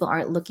 people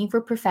aren't looking for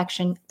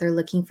perfection. They're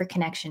looking for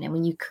connection. And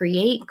when you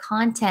create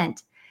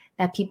content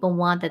that people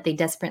want, that they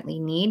desperately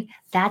need,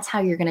 that's how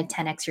you're going to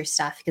 10x your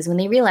stuff. Because when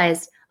they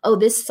realize, oh,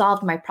 this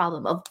solved my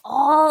problem of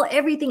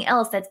everything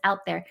else that's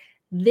out there,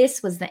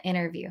 this was the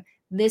interview,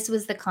 this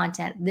was the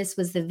content, this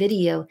was the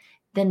video,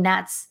 then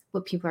that's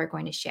what people are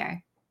going to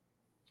share.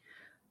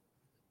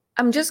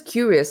 I'm just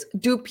curious,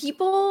 do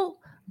people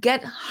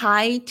get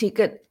high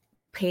ticket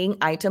paying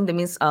item? That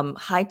means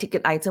high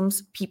ticket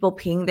items, people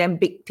paying them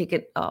big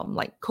ticket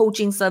like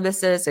coaching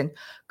services and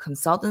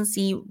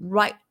consultancy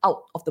right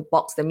out of the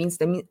box. That means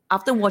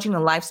after watching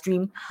a live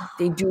stream,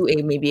 they do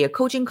maybe a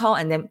coaching call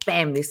and then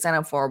bam, they sign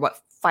up for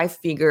what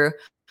 5-figure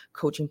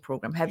coaching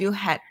program. Have you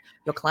had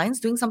your clients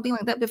doing something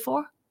like that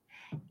before?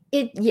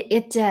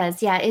 It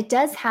does. Yeah, it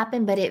does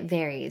happen, but it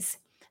varies.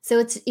 So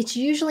it's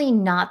usually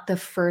not the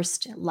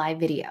first live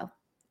video,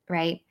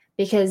 right?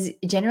 Because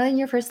generally in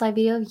your first live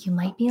video, you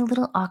might be a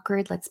little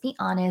awkward. Let's be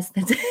honest.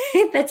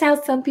 That's how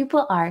some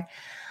people are.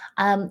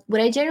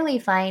 What I generally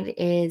find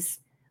is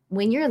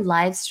when you're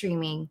live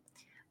streaming,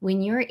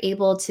 when you're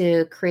able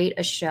to create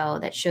a show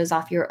that shows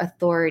off your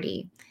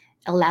authority,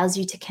 allows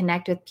you to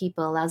connect with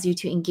people, allows you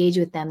to engage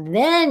with them,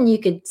 then you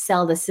could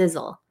sell the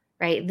sizzle,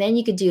 right? Then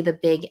you could do the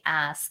big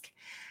ask.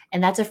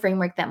 And that's a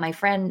framework that my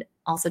friend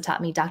also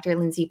taught me, Dr.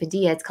 Lindsay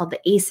Padilla. It's called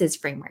the ACEs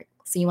framework.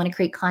 So you want to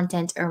create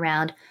content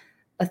around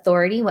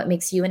authority, what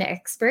makes you an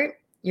expert,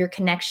 your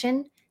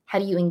connection, how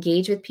do you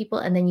engage with people,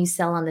 and then you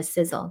sell on the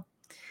sizzle.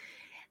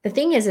 The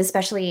thing is,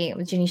 especially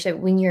with Janisha,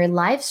 when you're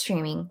live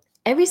streaming,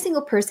 every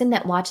single person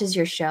that watches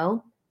your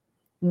show,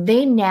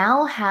 they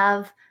now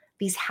have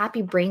these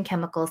happy brain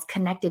chemicals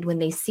connected when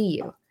they see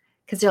you.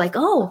 Because they're like,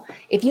 oh,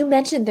 if you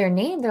mentioned their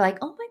name, they're like,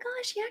 oh my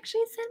gosh, he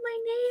actually said my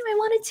name. I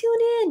want to tune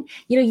in.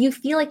 You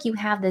feel like you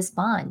have this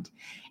bond.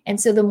 And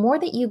so the more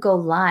that you go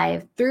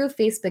live through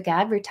Facebook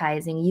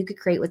advertising, you could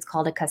create what's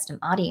called a custom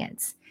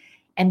audience.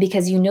 And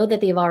because you know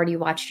that they've already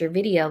watched your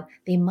video,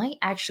 they might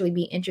actually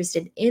be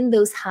interested in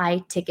those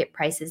high ticket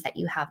prices that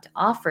you have to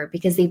offer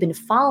because they've been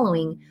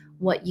following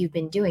what you've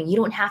been doing. You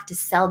don't have to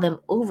sell them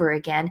over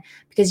again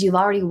because you've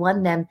already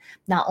won them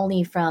not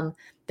only from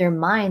their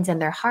minds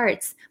and their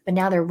hearts, but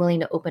now they're willing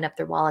to open up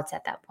their wallets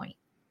at that point.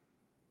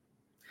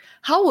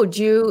 How would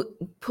you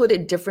put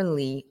it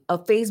differently? A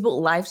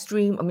Facebook live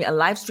stream, a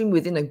live stream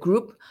within a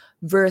group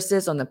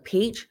versus on a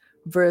page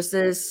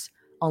versus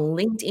on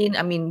LinkedIn?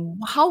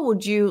 How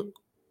would you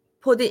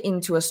put it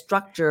into a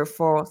structure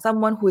for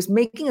someone who is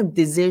making a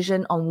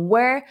decision on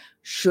where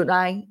should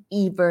I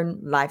even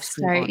live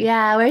stream on?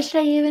 Yeah, where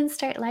should I even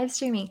start live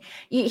streaming?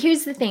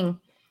 Here's the thing.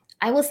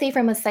 I will say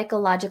from a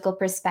psychological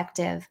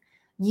perspective,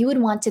 you would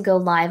want to go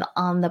live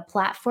on the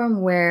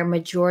platform where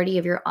majority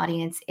of your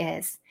audience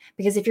is.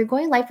 Because if you're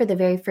going live for the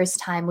very first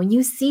time, when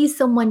you see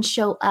someone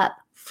show up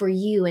for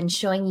you and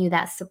showing you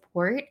that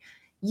support,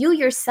 you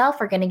yourself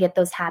are going to get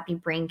those happy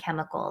brain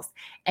chemicals.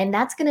 And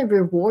that's going to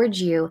reward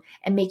you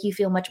and make you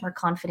feel much more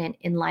confident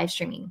in live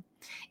streaming.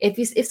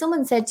 If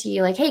someone said to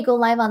you like, hey, go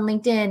live on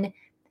LinkedIn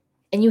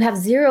and you have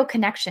zero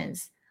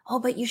connections, oh,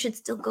 but you should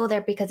still go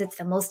there because it's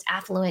the most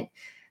affluent,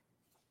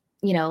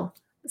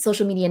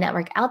 social media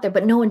network out there,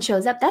 but no one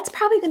shows up, that's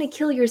probably going to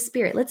kill your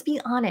spirit. Let's be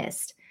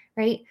honest,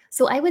 right?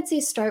 So I would say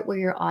start where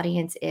your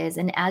audience is.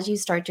 And as you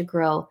start to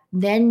grow,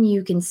 then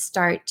you can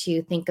start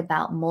to think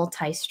about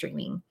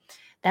multi-streaming.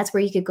 That's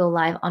where you could go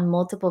live on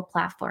multiple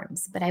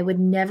platforms. But I would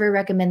never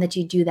recommend that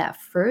you do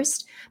that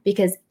first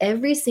because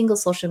every single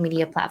social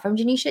media platform,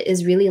 Janisha,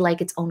 is really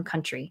like its own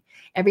country.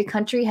 Every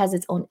country has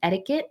its own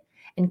etiquette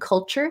and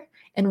culture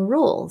and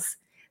rules.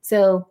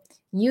 So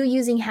you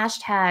using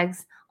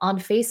hashtags on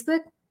Facebook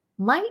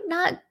might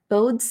not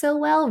bode so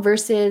well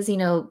versus,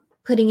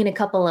 putting in a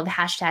couple of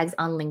hashtags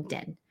on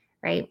LinkedIn,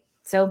 right?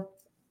 So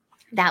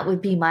that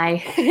would be my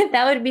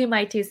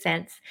 2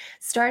 cents.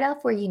 Start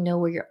off where you know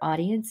where your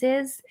audience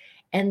is.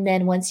 And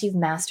then once you've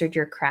mastered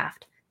your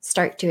craft,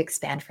 start to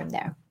expand from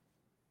there.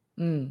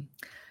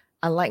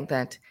 I like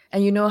that.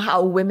 And you know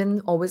how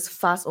women always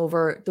fuss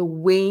over the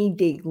way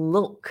they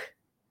look.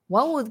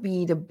 What would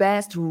be the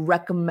best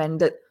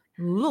recommended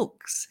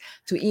looks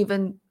to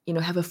even,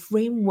 have a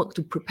framework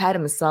to prepare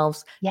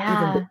themselves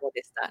even before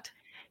they start?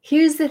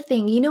 Here's the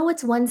thing. You know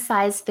what's one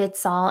size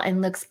fits all and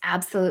looks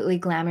absolutely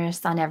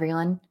glamorous on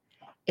everyone?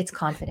 It's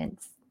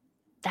confidence.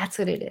 That's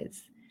what it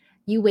is.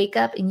 You wake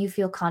up and you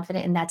feel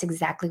confident, and that's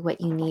exactly what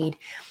you need.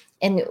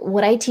 And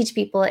what I teach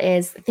people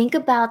is think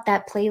about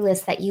that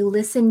playlist that you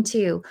listen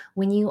to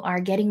when you are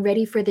getting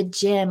ready for the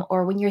gym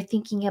or when you're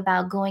thinking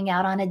about going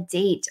out on a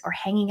date or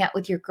hanging out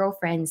with your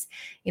girlfriends.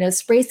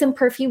 Spray some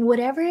perfume,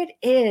 whatever it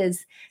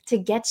is to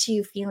get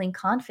you feeling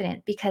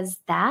confident, because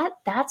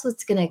that's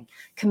what's going to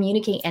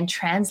communicate and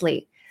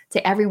translate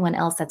to everyone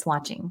else that's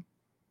watching.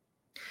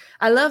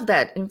 I love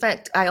that. In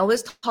fact, I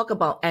always talk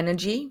about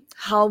energy,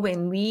 how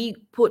when we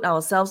put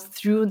ourselves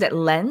through that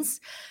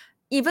lens,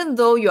 even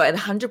though you're at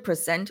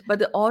 100%, but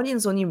the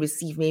audience only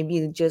receive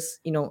maybe just,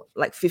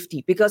 like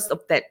 50 because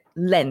of that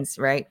lens,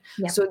 right?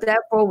 Yeah. So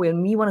therefore,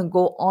 when we want to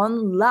go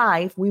on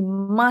live, we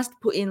must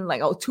put in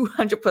like our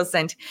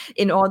 200%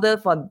 in order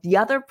for the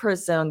other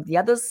person on the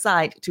other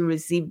side to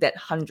receive that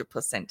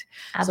 100%.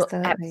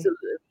 Absolutely. So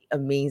absolutely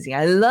amazing.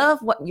 I love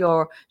what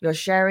you're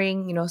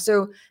sharing,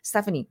 So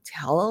Stephanie,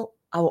 tell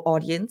our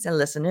audience and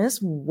listeners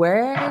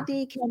where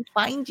they can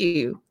find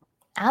you.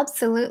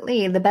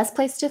 Absolutely. The best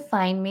place to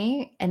find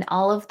me and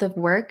all of the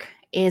work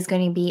is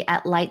going to be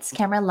at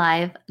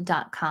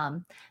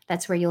lightscameralive.com.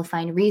 That's where you'll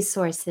find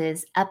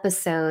resources,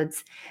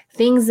 episodes,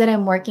 things that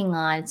I'm working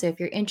on. So if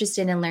you're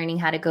interested in learning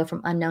how to go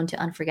from unknown to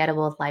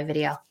unforgettable with live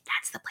video,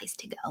 that's the place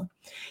to go.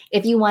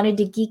 If you wanted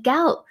to geek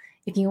out,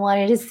 if you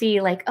wanted to see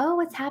like, oh,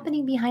 what's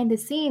happening behind the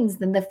scenes,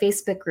 then the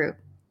Facebook group,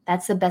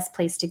 that's the best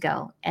place to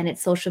go. And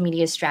it's Social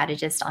Media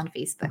Strategist on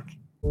Facebook.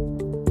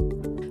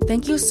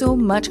 Thank you so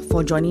much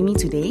for joining me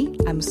today.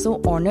 I'm so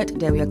honored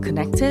that we are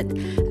connected,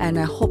 and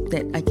I hope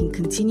that I can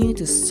continue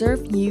to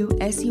serve you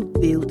as you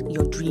build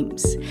your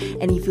dreams.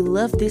 And if you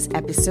love this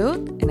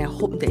episode, and I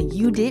hope that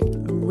you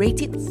did,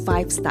 rate it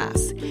 5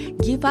 stars.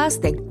 Give us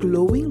that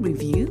glowing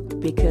review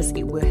because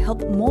it will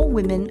help more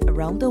women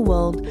around the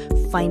world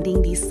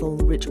finding the Soul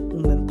Rich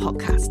Woman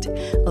podcast.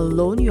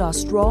 Alone you are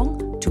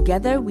strong,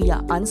 together we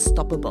are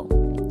unstoppable.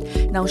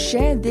 Now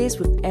share this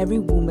with every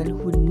woman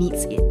who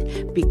needs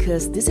it,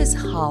 because this is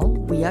how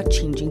we are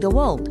changing the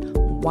world,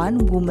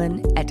 one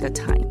woman at a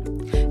time.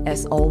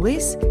 As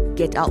always,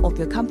 get out of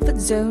your comfort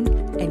zone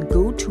and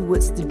go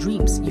towards the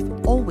dreams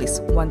you've always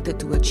wanted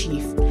to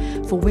achieve.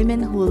 For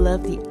women who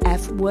love the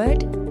F word,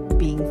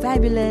 being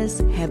fabulous,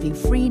 having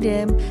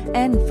freedom,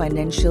 and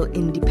financial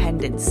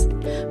independence.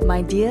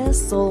 My dear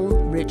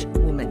soul-rich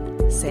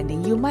woman,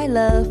 sending you my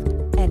love,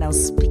 and I'll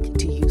speak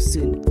to you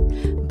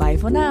soon. Bye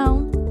for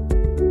now.